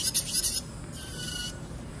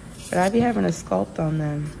 But I be having to sculpt on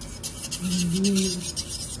them.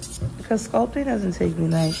 Because sculpting doesn't take me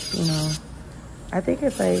like, you know, I think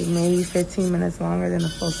it's like maybe 15 minutes longer than a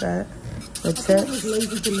full set with tips.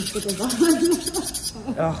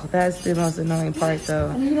 Oh, that's the most annoying part though.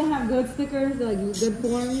 And you don't have good stickers, like good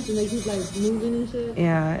forms, and they keep like moving and shit.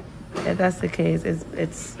 Yeah, if that's the case,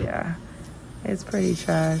 it's pretty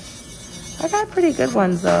trash. I got pretty good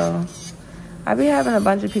ones though. I be having a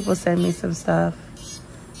bunch of people send me some stuff.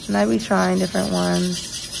 And I be trying different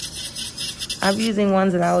ones. I'm using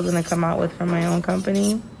ones that I was gonna come out with from my own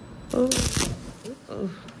company. Ooh. Ooh.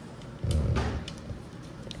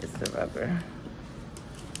 It's the rubber.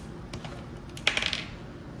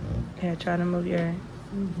 Yeah, try to move your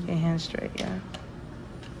hand straight, yeah.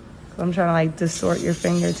 So I'm trying to like distort your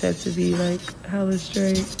fingertip to be like hella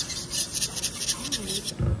straight.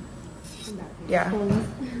 Yeah.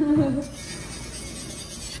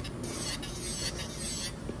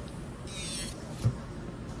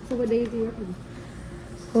 So what days are you working?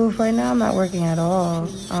 Well, right now I'm not working at all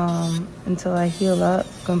until I heal up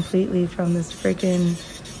completely from this freaking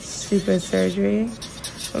stupid surgery.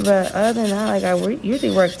 But other than that, like I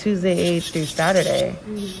usually work Tuesday 8 through Saturday,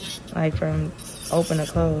 like from open to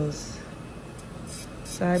close.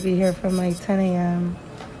 So I'd be here from like 10 a.m.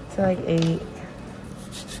 to like 8.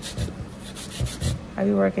 I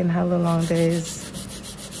be working hella long days.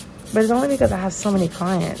 But it's only because I have so many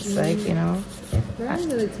clients, like, you know. Right,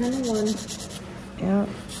 like 10 to 1. Yeah.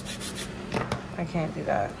 I can't do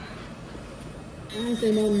that. I ain't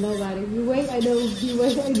say no to nobody. You wait, I do. You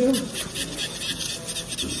wait, I do.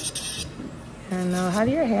 I don't know. How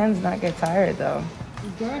do your hands not get tired, though?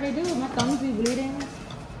 Girl, they do. My thumbs be bleeding.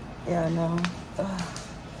 Yeah, no. Ugh.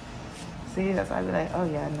 See, that's why I be like, oh,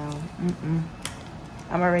 yeah, no.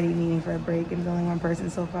 I'm already needing for a break, and there's only one person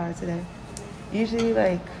so far today. Usually,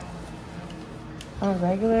 like, on a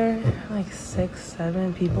regular, like 6,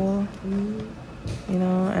 7 people, you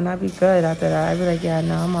know, and I'd be good after that. I'd be like, yeah,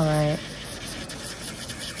 no, I'm all right.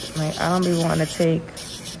 Like, I don't be wanting to take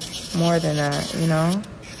more than that, you know?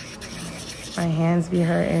 My hands be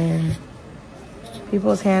hurting.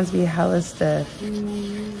 People's hands be hella stiff.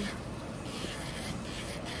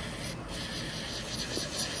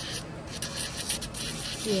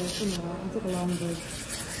 Yeah, I took a long break.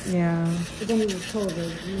 Yeah. But then it was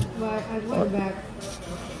COVID. Well, I went back.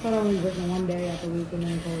 Thought I only working one day after week and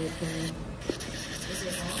then COVID came.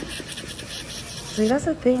 See, that's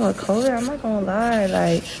the thing with COVID. I'm not gonna lie.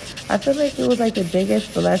 Like, I feel like it was like the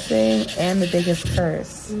biggest blessing and the biggest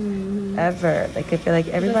curse ever. Like, I feel like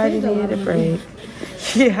everybody needed a break.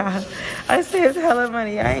 Yeah, I saved hella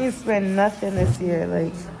money. I ain't spent nothing this year.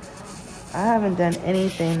 Like, I haven't done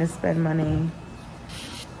anything to spend money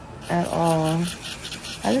at all.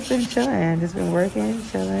 I just been chilling, just been working,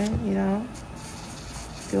 chilling, you know,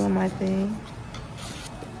 doing my thing.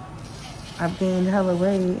 I've gained hella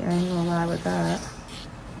weight, I ain't gonna lie with that.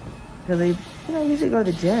 Cause they, you know, I usually go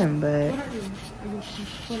to the gym, but. What are you? Are you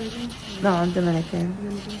Puerto Rican? No, I'm Dominican.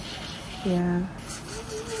 Dominican? Yeah.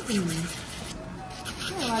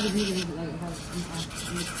 A lot of people like have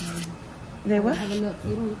They what? have a look.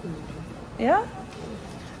 You don't look Dominican. Yeah?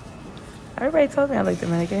 Everybody told me I look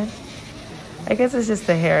Dominican. I guess it's just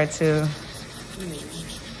the hair too.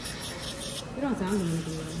 You don't sound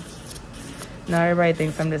Dominican either. No, everybody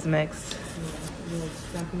thinks I'm just mixed. Yeah, you're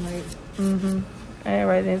black and white.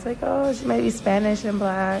 Everybody thinks like, oh, she might be Spanish and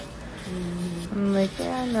black. I'm like,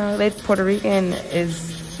 yeah, no. Puerto Rican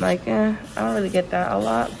is like, I don't really get that a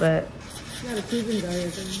lot, but. You got a Cubans out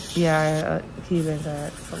here too. Yeah, Cubans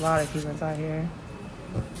there's a lot of Cubans out here.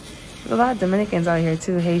 There's a lot of Dominicans out here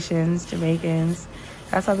too, Haitians, Jamaicans.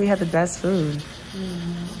 That's why we have the best food.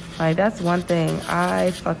 Like, that's one thing.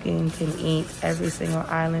 I fucking can eat every single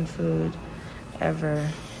island food ever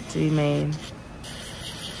to be made.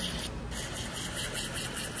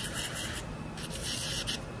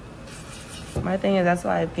 My thing is, that's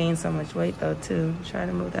why I've gained so much weight though too. I'm trying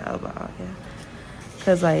to move the elbow out here.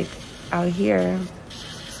 Cause like out here,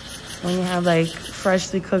 when you have like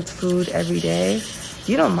freshly cooked food every day,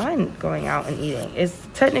 you don't mind going out and eating. It's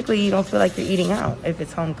technically, you don't feel like you're eating out if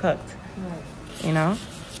it's home cooked. Right. You know?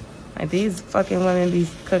 Like these fucking women be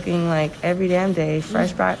cooking like every damn day,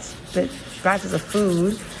 fresh batches of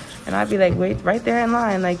food. And I'd be like, wait, right there in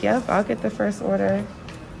line. Like, yep, I'll get the first order.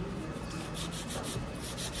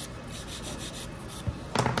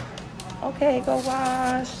 Okay, go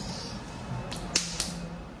wash.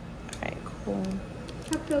 Alright, cool.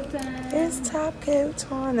 Top coat time. It's top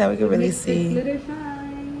coat on. Now we can really see. Glitter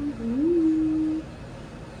shine. Ooh.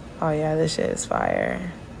 Oh yeah, this shit is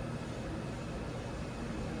fire.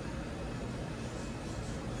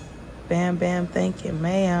 Bam, bam, thank you,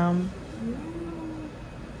 ma'am.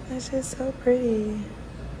 That's just so pretty.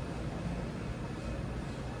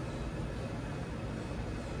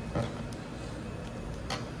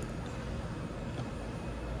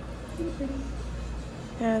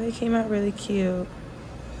 Yeah, they came out really cute.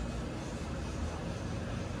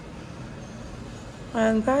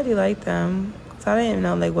 I'm glad you like them. Cause I didn't even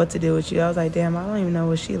know like what to do with you. I was like, damn, I don't even know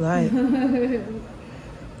what she like.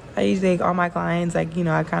 I usually, like, all my clients, like, you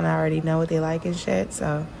know, I kind of already know what they like and shit.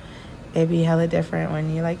 So it'd be hella different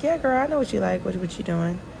when you're like, yeah, girl, I know what you like. What you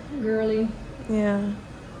doing? Girly. Yeah.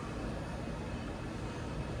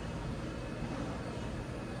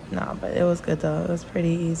 No, but it was good though. It was pretty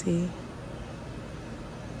easy.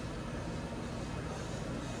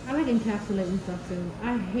 I like encapsulating stuff too.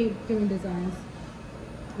 I hate doing designs,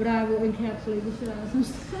 but I will encapsulate the shit out of some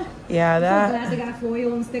stuff. Yeah, that. I'm so glad they got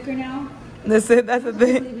foil and sticker now. That's it. That's the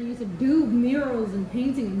thing. I used to do murals and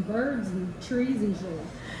painting and birds and trees and shit.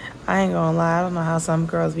 I ain't gonna lie. I don't know how some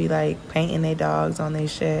girls be like painting their dogs on their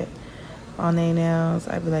shit, on their nails.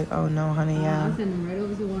 I'd be like, oh no, honey, yeah. I'll send them right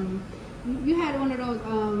over to one. You had one of those,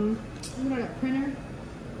 you know that printer?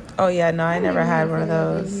 Oh yeah, no, I never had one of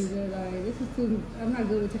those. This is too, I'm not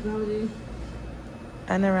good with technology.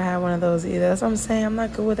 I never had one of those either. That's what I'm saying. I'm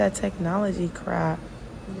not good with that technology crap.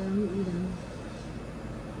 Yeah, me either.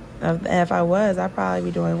 If I was, I'd probably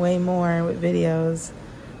be doing way more with videos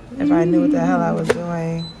if I knew what the hell I was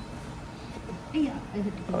doing. Yeah,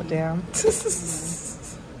 oh damn.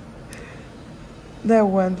 That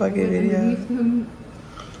one fucking video.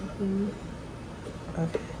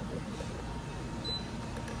 Okay.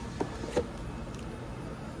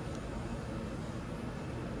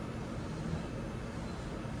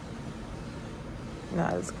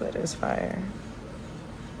 Nah, this glitter's fire.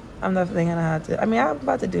 I'm definitely gonna have to. I mean, I'm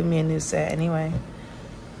about to do me a new set anyway.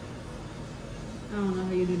 I don't know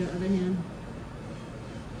how you do the other hand.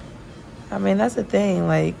 I mean, that's the thing.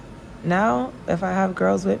 Like, now, if I have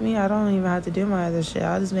girls with me, I don't even have to do my other shit.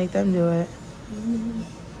 I'll just make them do it.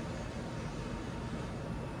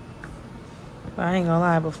 But I ain't gonna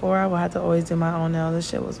lie. Before, I would have to always do my own nails. This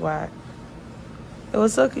shit was whack. It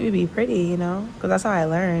was so could be pretty, you know? Because that's how I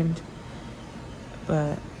learned.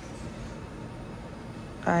 But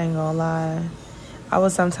I ain't gonna lie. I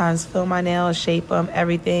would sometimes fill my nails, shape them,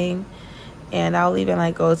 everything. And I'll even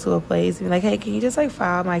like go to a place and be like, hey, can you just like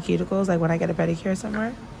file my cuticles? Like when I get a pedicure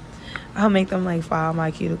somewhere, I'll make them like file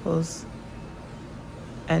my cuticles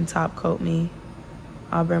and top coat me.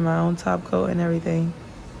 I'll bring my own top coat and everything.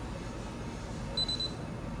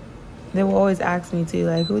 They will always ask me too,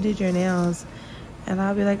 like, who did your nails? And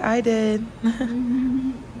I'll be like, I did.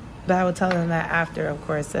 But I would tell them that after, of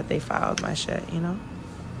course, that they filed my shit, you know?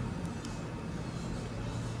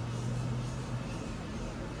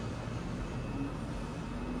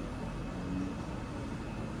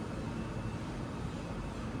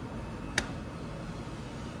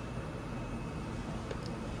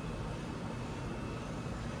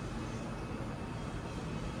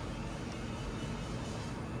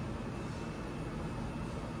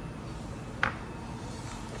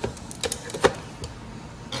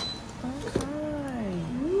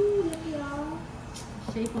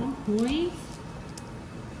 Shape on point.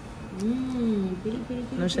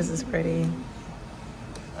 Pretty. No, shit is pretty.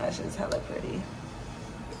 That shit's hella pretty.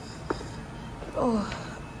 Oh,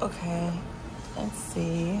 okay. Let's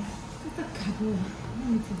see. Just a couple.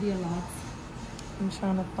 I need to be a lot. I'm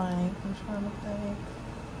trying to think.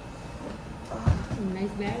 Oh,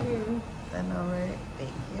 nice bag here. I know, right?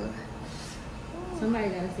 Thank you. Somebody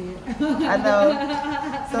gotta see it. I know.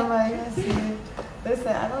 Somebody gotta see it.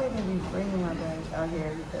 Listen, I don't even be bringing my bag out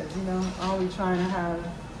here because, you know, I'm always trying to have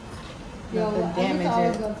Yo, nothing I used damage to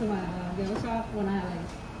always it. go to my girl shop when I like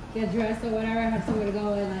get dressed or whatever. I have somewhere to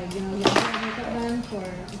go and like, you know, get my makeup done for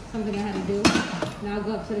something I had to do. Now I'll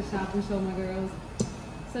go up to the shop and show my girls.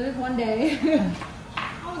 So this one day, I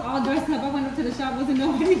was all dressed up. I went up to the shop, wasn't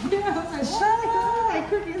nobody there. I was like, shut up. Like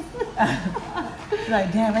crickets.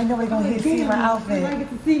 Like, damn, ain't nobody gonna see my outfit. Nobody get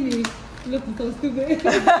to see me looking so stupid. It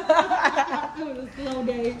was a slow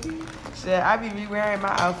day. Shit, I be re-wearing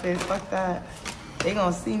my outfits. Fuck that. They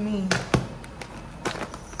gonna see me.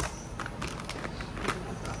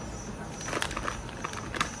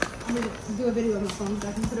 I'm gonna do a video on my phone so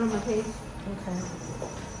I can put it on my page. Okay.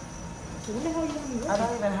 So what the hell you want me with? I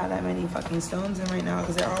don't even have that many fucking stones in right now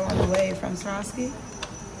because they're all on the way from Swarovski.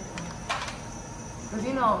 Because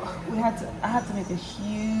you know, I had to make a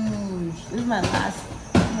huge, this is my last,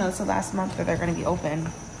 you know, it's the last month that they're gonna be open,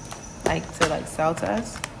 like to like sell to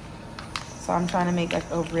us. So I'm trying to make like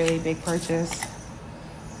a really big purchase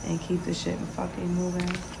and keep the shit fucking moving.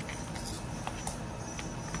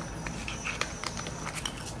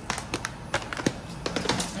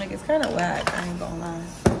 Like it's kind of whack, I ain't gonna lie.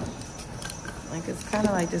 Like it's kind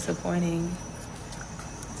of like disappointing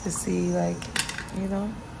to see like, you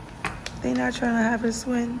know, they not trying to have us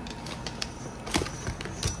win.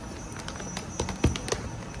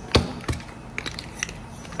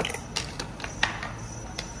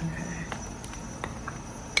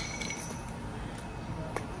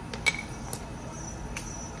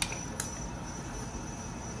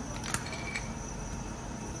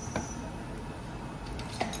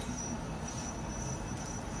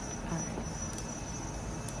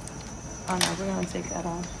 Oh no, we're gonna take that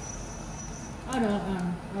off. Oh no,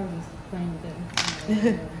 I was just playing with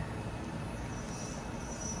it.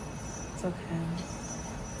 It's okay.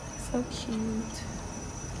 So cute.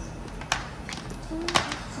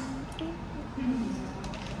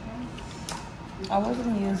 I was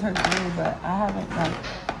gonna use her glue, but I haven't like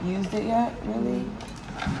used it yet, really.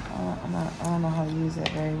 I don't know how to use it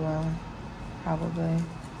very well. Probably.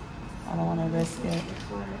 I don't want to risk it.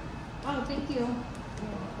 Oh, thank you.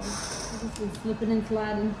 This is slipping and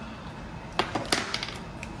sliding. I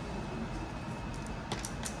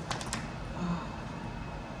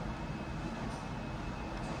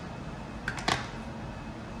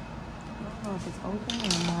don't know if it's open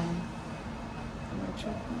or am I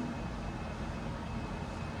tripping?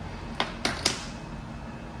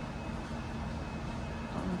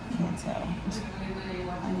 I can't tell.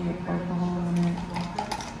 I need to poke a hole in it.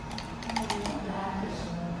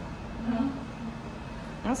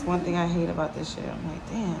 That's one thing I hate about this shit. I'm like,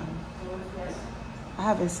 damn. I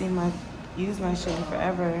haven't used my shit in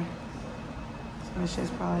forever. So my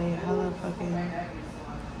shit's probably hella fucking.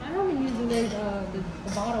 I don't even use the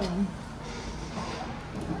bottle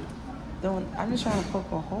one. I'm just trying to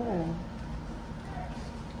poke a hole.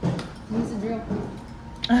 Use a drill.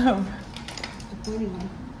 The pointy one.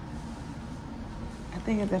 I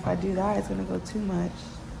think if I do that, it's gonna go too much.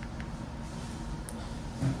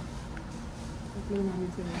 Yeah.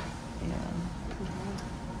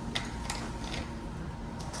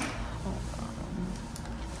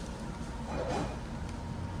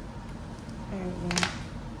 There we go.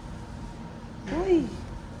 Boy.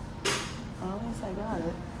 Well, at least I got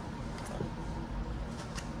it.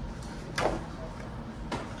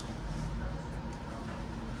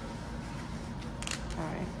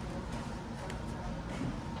 Alright.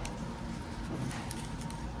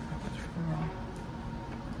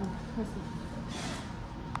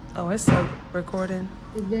 Oh, it's still recording.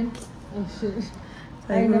 It's been? Oh shit.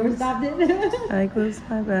 I Like, never stopped it. Like, oops,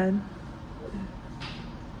 my bad.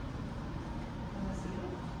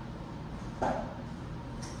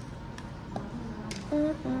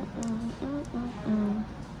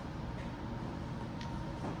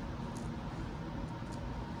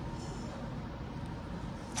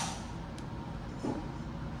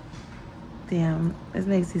 Damn, this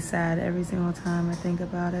makes me sad every single time I think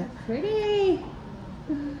about it. Pretty.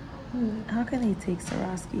 How can they take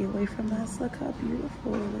Swarovski away from us? Look how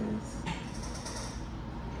beautiful it is.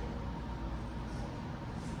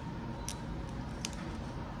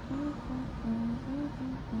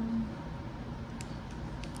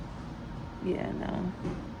 Yeah, no.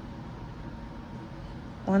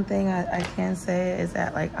 One thing I can say is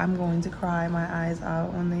that, like, I'm going to cry my eyes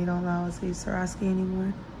out when they don't allow us to use Swarovski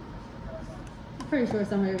anymore. I'm pretty sure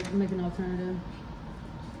somebody would make an alternative.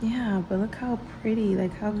 Yeah, but look how pretty.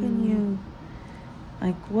 Like, how can you,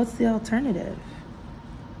 like, what's the alternative?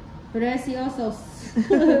 But I see also,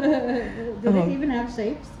 do they even have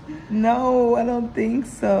shapes? No, I don't think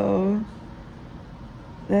so.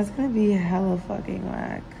 That's gonna be hella fucking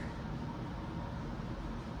whack.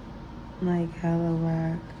 Like, hella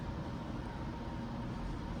whack.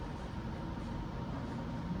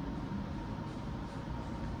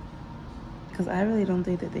 Because I really don't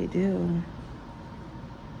think that they do,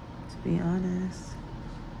 to be honest.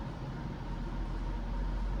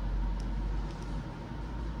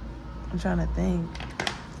 I'm trying to think.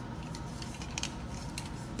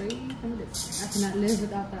 Spray? I cannot live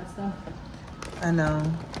without that stuff. I know.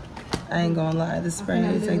 I ain't gonna lie. The spray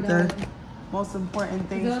is like the most important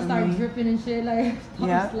thing for me. It's gonna start dripping and shit, like,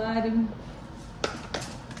 sliding.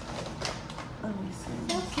 Let me see.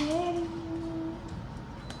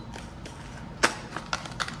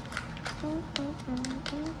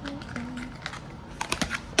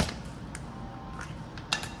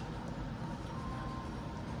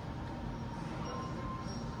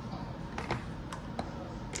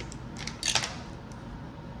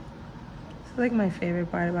 It's like my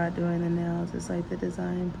favorite part about doing the nails is like the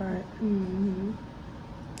design part. Mm-hmm.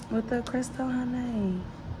 With the crystal, honey.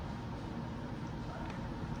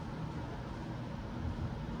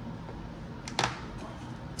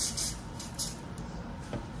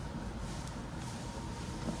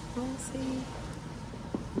 Let's see.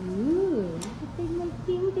 Ooh, my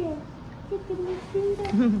finger.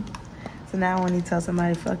 So now when you tell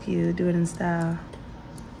somebody fuck you, do it in style.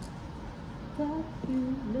 Fuck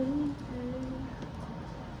you later.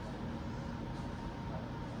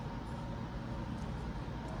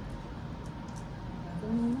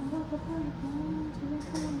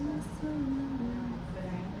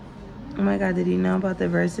 Oh my God, did you know about the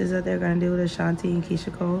verses that they're gonna do with Ashanti and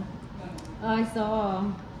Keisha Cole? Oh, I saw.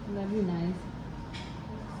 That'd be nice.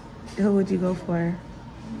 Who would you go for?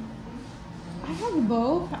 I have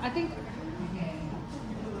both. I think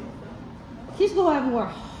Keisha Cole have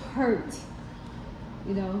more hurt.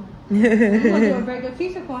 You know?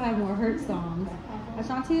 Keisha Cole have more hurt songs.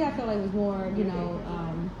 Ashanti, I feel like was more, you know,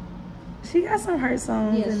 she got some hurt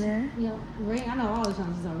songs in there. Yeah, Rain. I know all the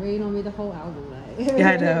songs on Rain on Me, the whole album. Like.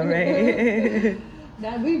 Yeah, I know, right?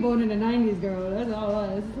 That we born in the '90s, girl. That's all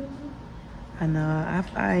us. I know.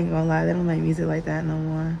 I ain't gonna lie. They don't make music like that no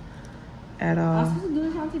more, at all. I was supposed to do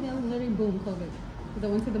Ashanti, then was literally boom, COVID. Because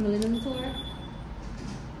I went to the Millennium Tour.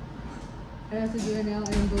 I had to do it now, and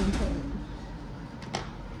then boom, COVID.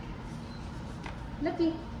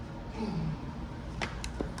 Lucky.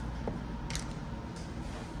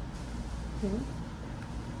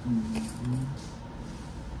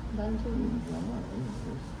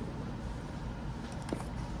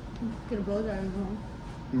 Get a blow dryer and go home.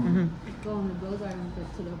 Go on the blow dryer and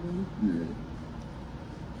get to the room. Yeah.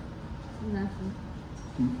 Nothing.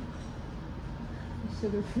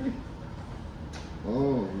 Sugar free.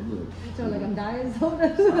 Oh, look. I feel like I'm dying soda.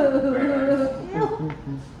 Is it ready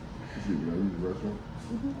in the restaurant?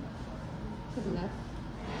 To the left.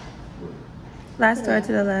 Last door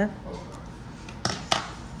to the left.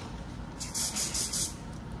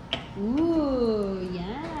 Ooh,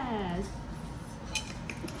 yes.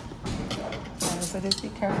 So just be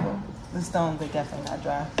careful. The stones are definitely not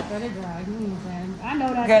dry. Let it dry. I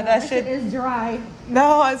know that. Girl, that shit is dry.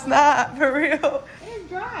 No, it's not. For real. It's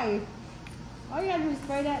dry. All you gotta do is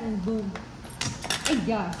spray that and boom. Hey,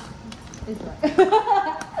 gosh. It's dry.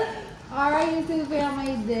 Alright, YouTube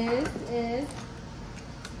family. This is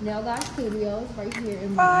Nail God Studios right here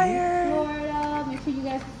in Miami, Florida. Make sure you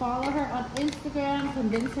guys follow her on Instagram.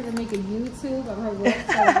 Convince her to make a YouTube of her work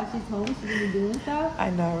so when she's home she's gonna be doing stuff. I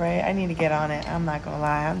know, right? I need to get on it. I'm not gonna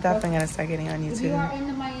lie. I'm definitely gonna start getting on YouTube. If you are in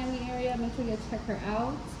the Miami area, make sure you check her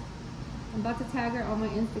out. I'm about to tag her on my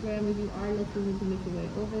Instagram. If you are looking, you can make your way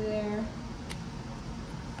over there.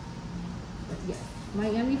 Yes,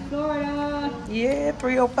 Miami, Florida. Yeah,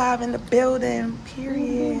 305 in the building,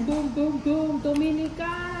 period. Boom, boom, boom, boom,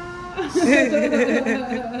 Dominica.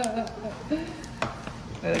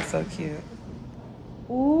 That looks so cute.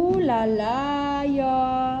 Ooh la la,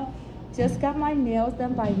 y'all. Just got my nails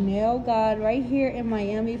done by Nail God right here in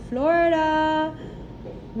Miami, Florida.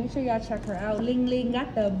 Make sure y'all check her out. Ling Ling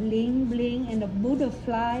got the bling bling and the Buddha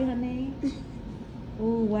fly, honey.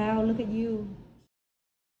 Ooh, wow, look at you.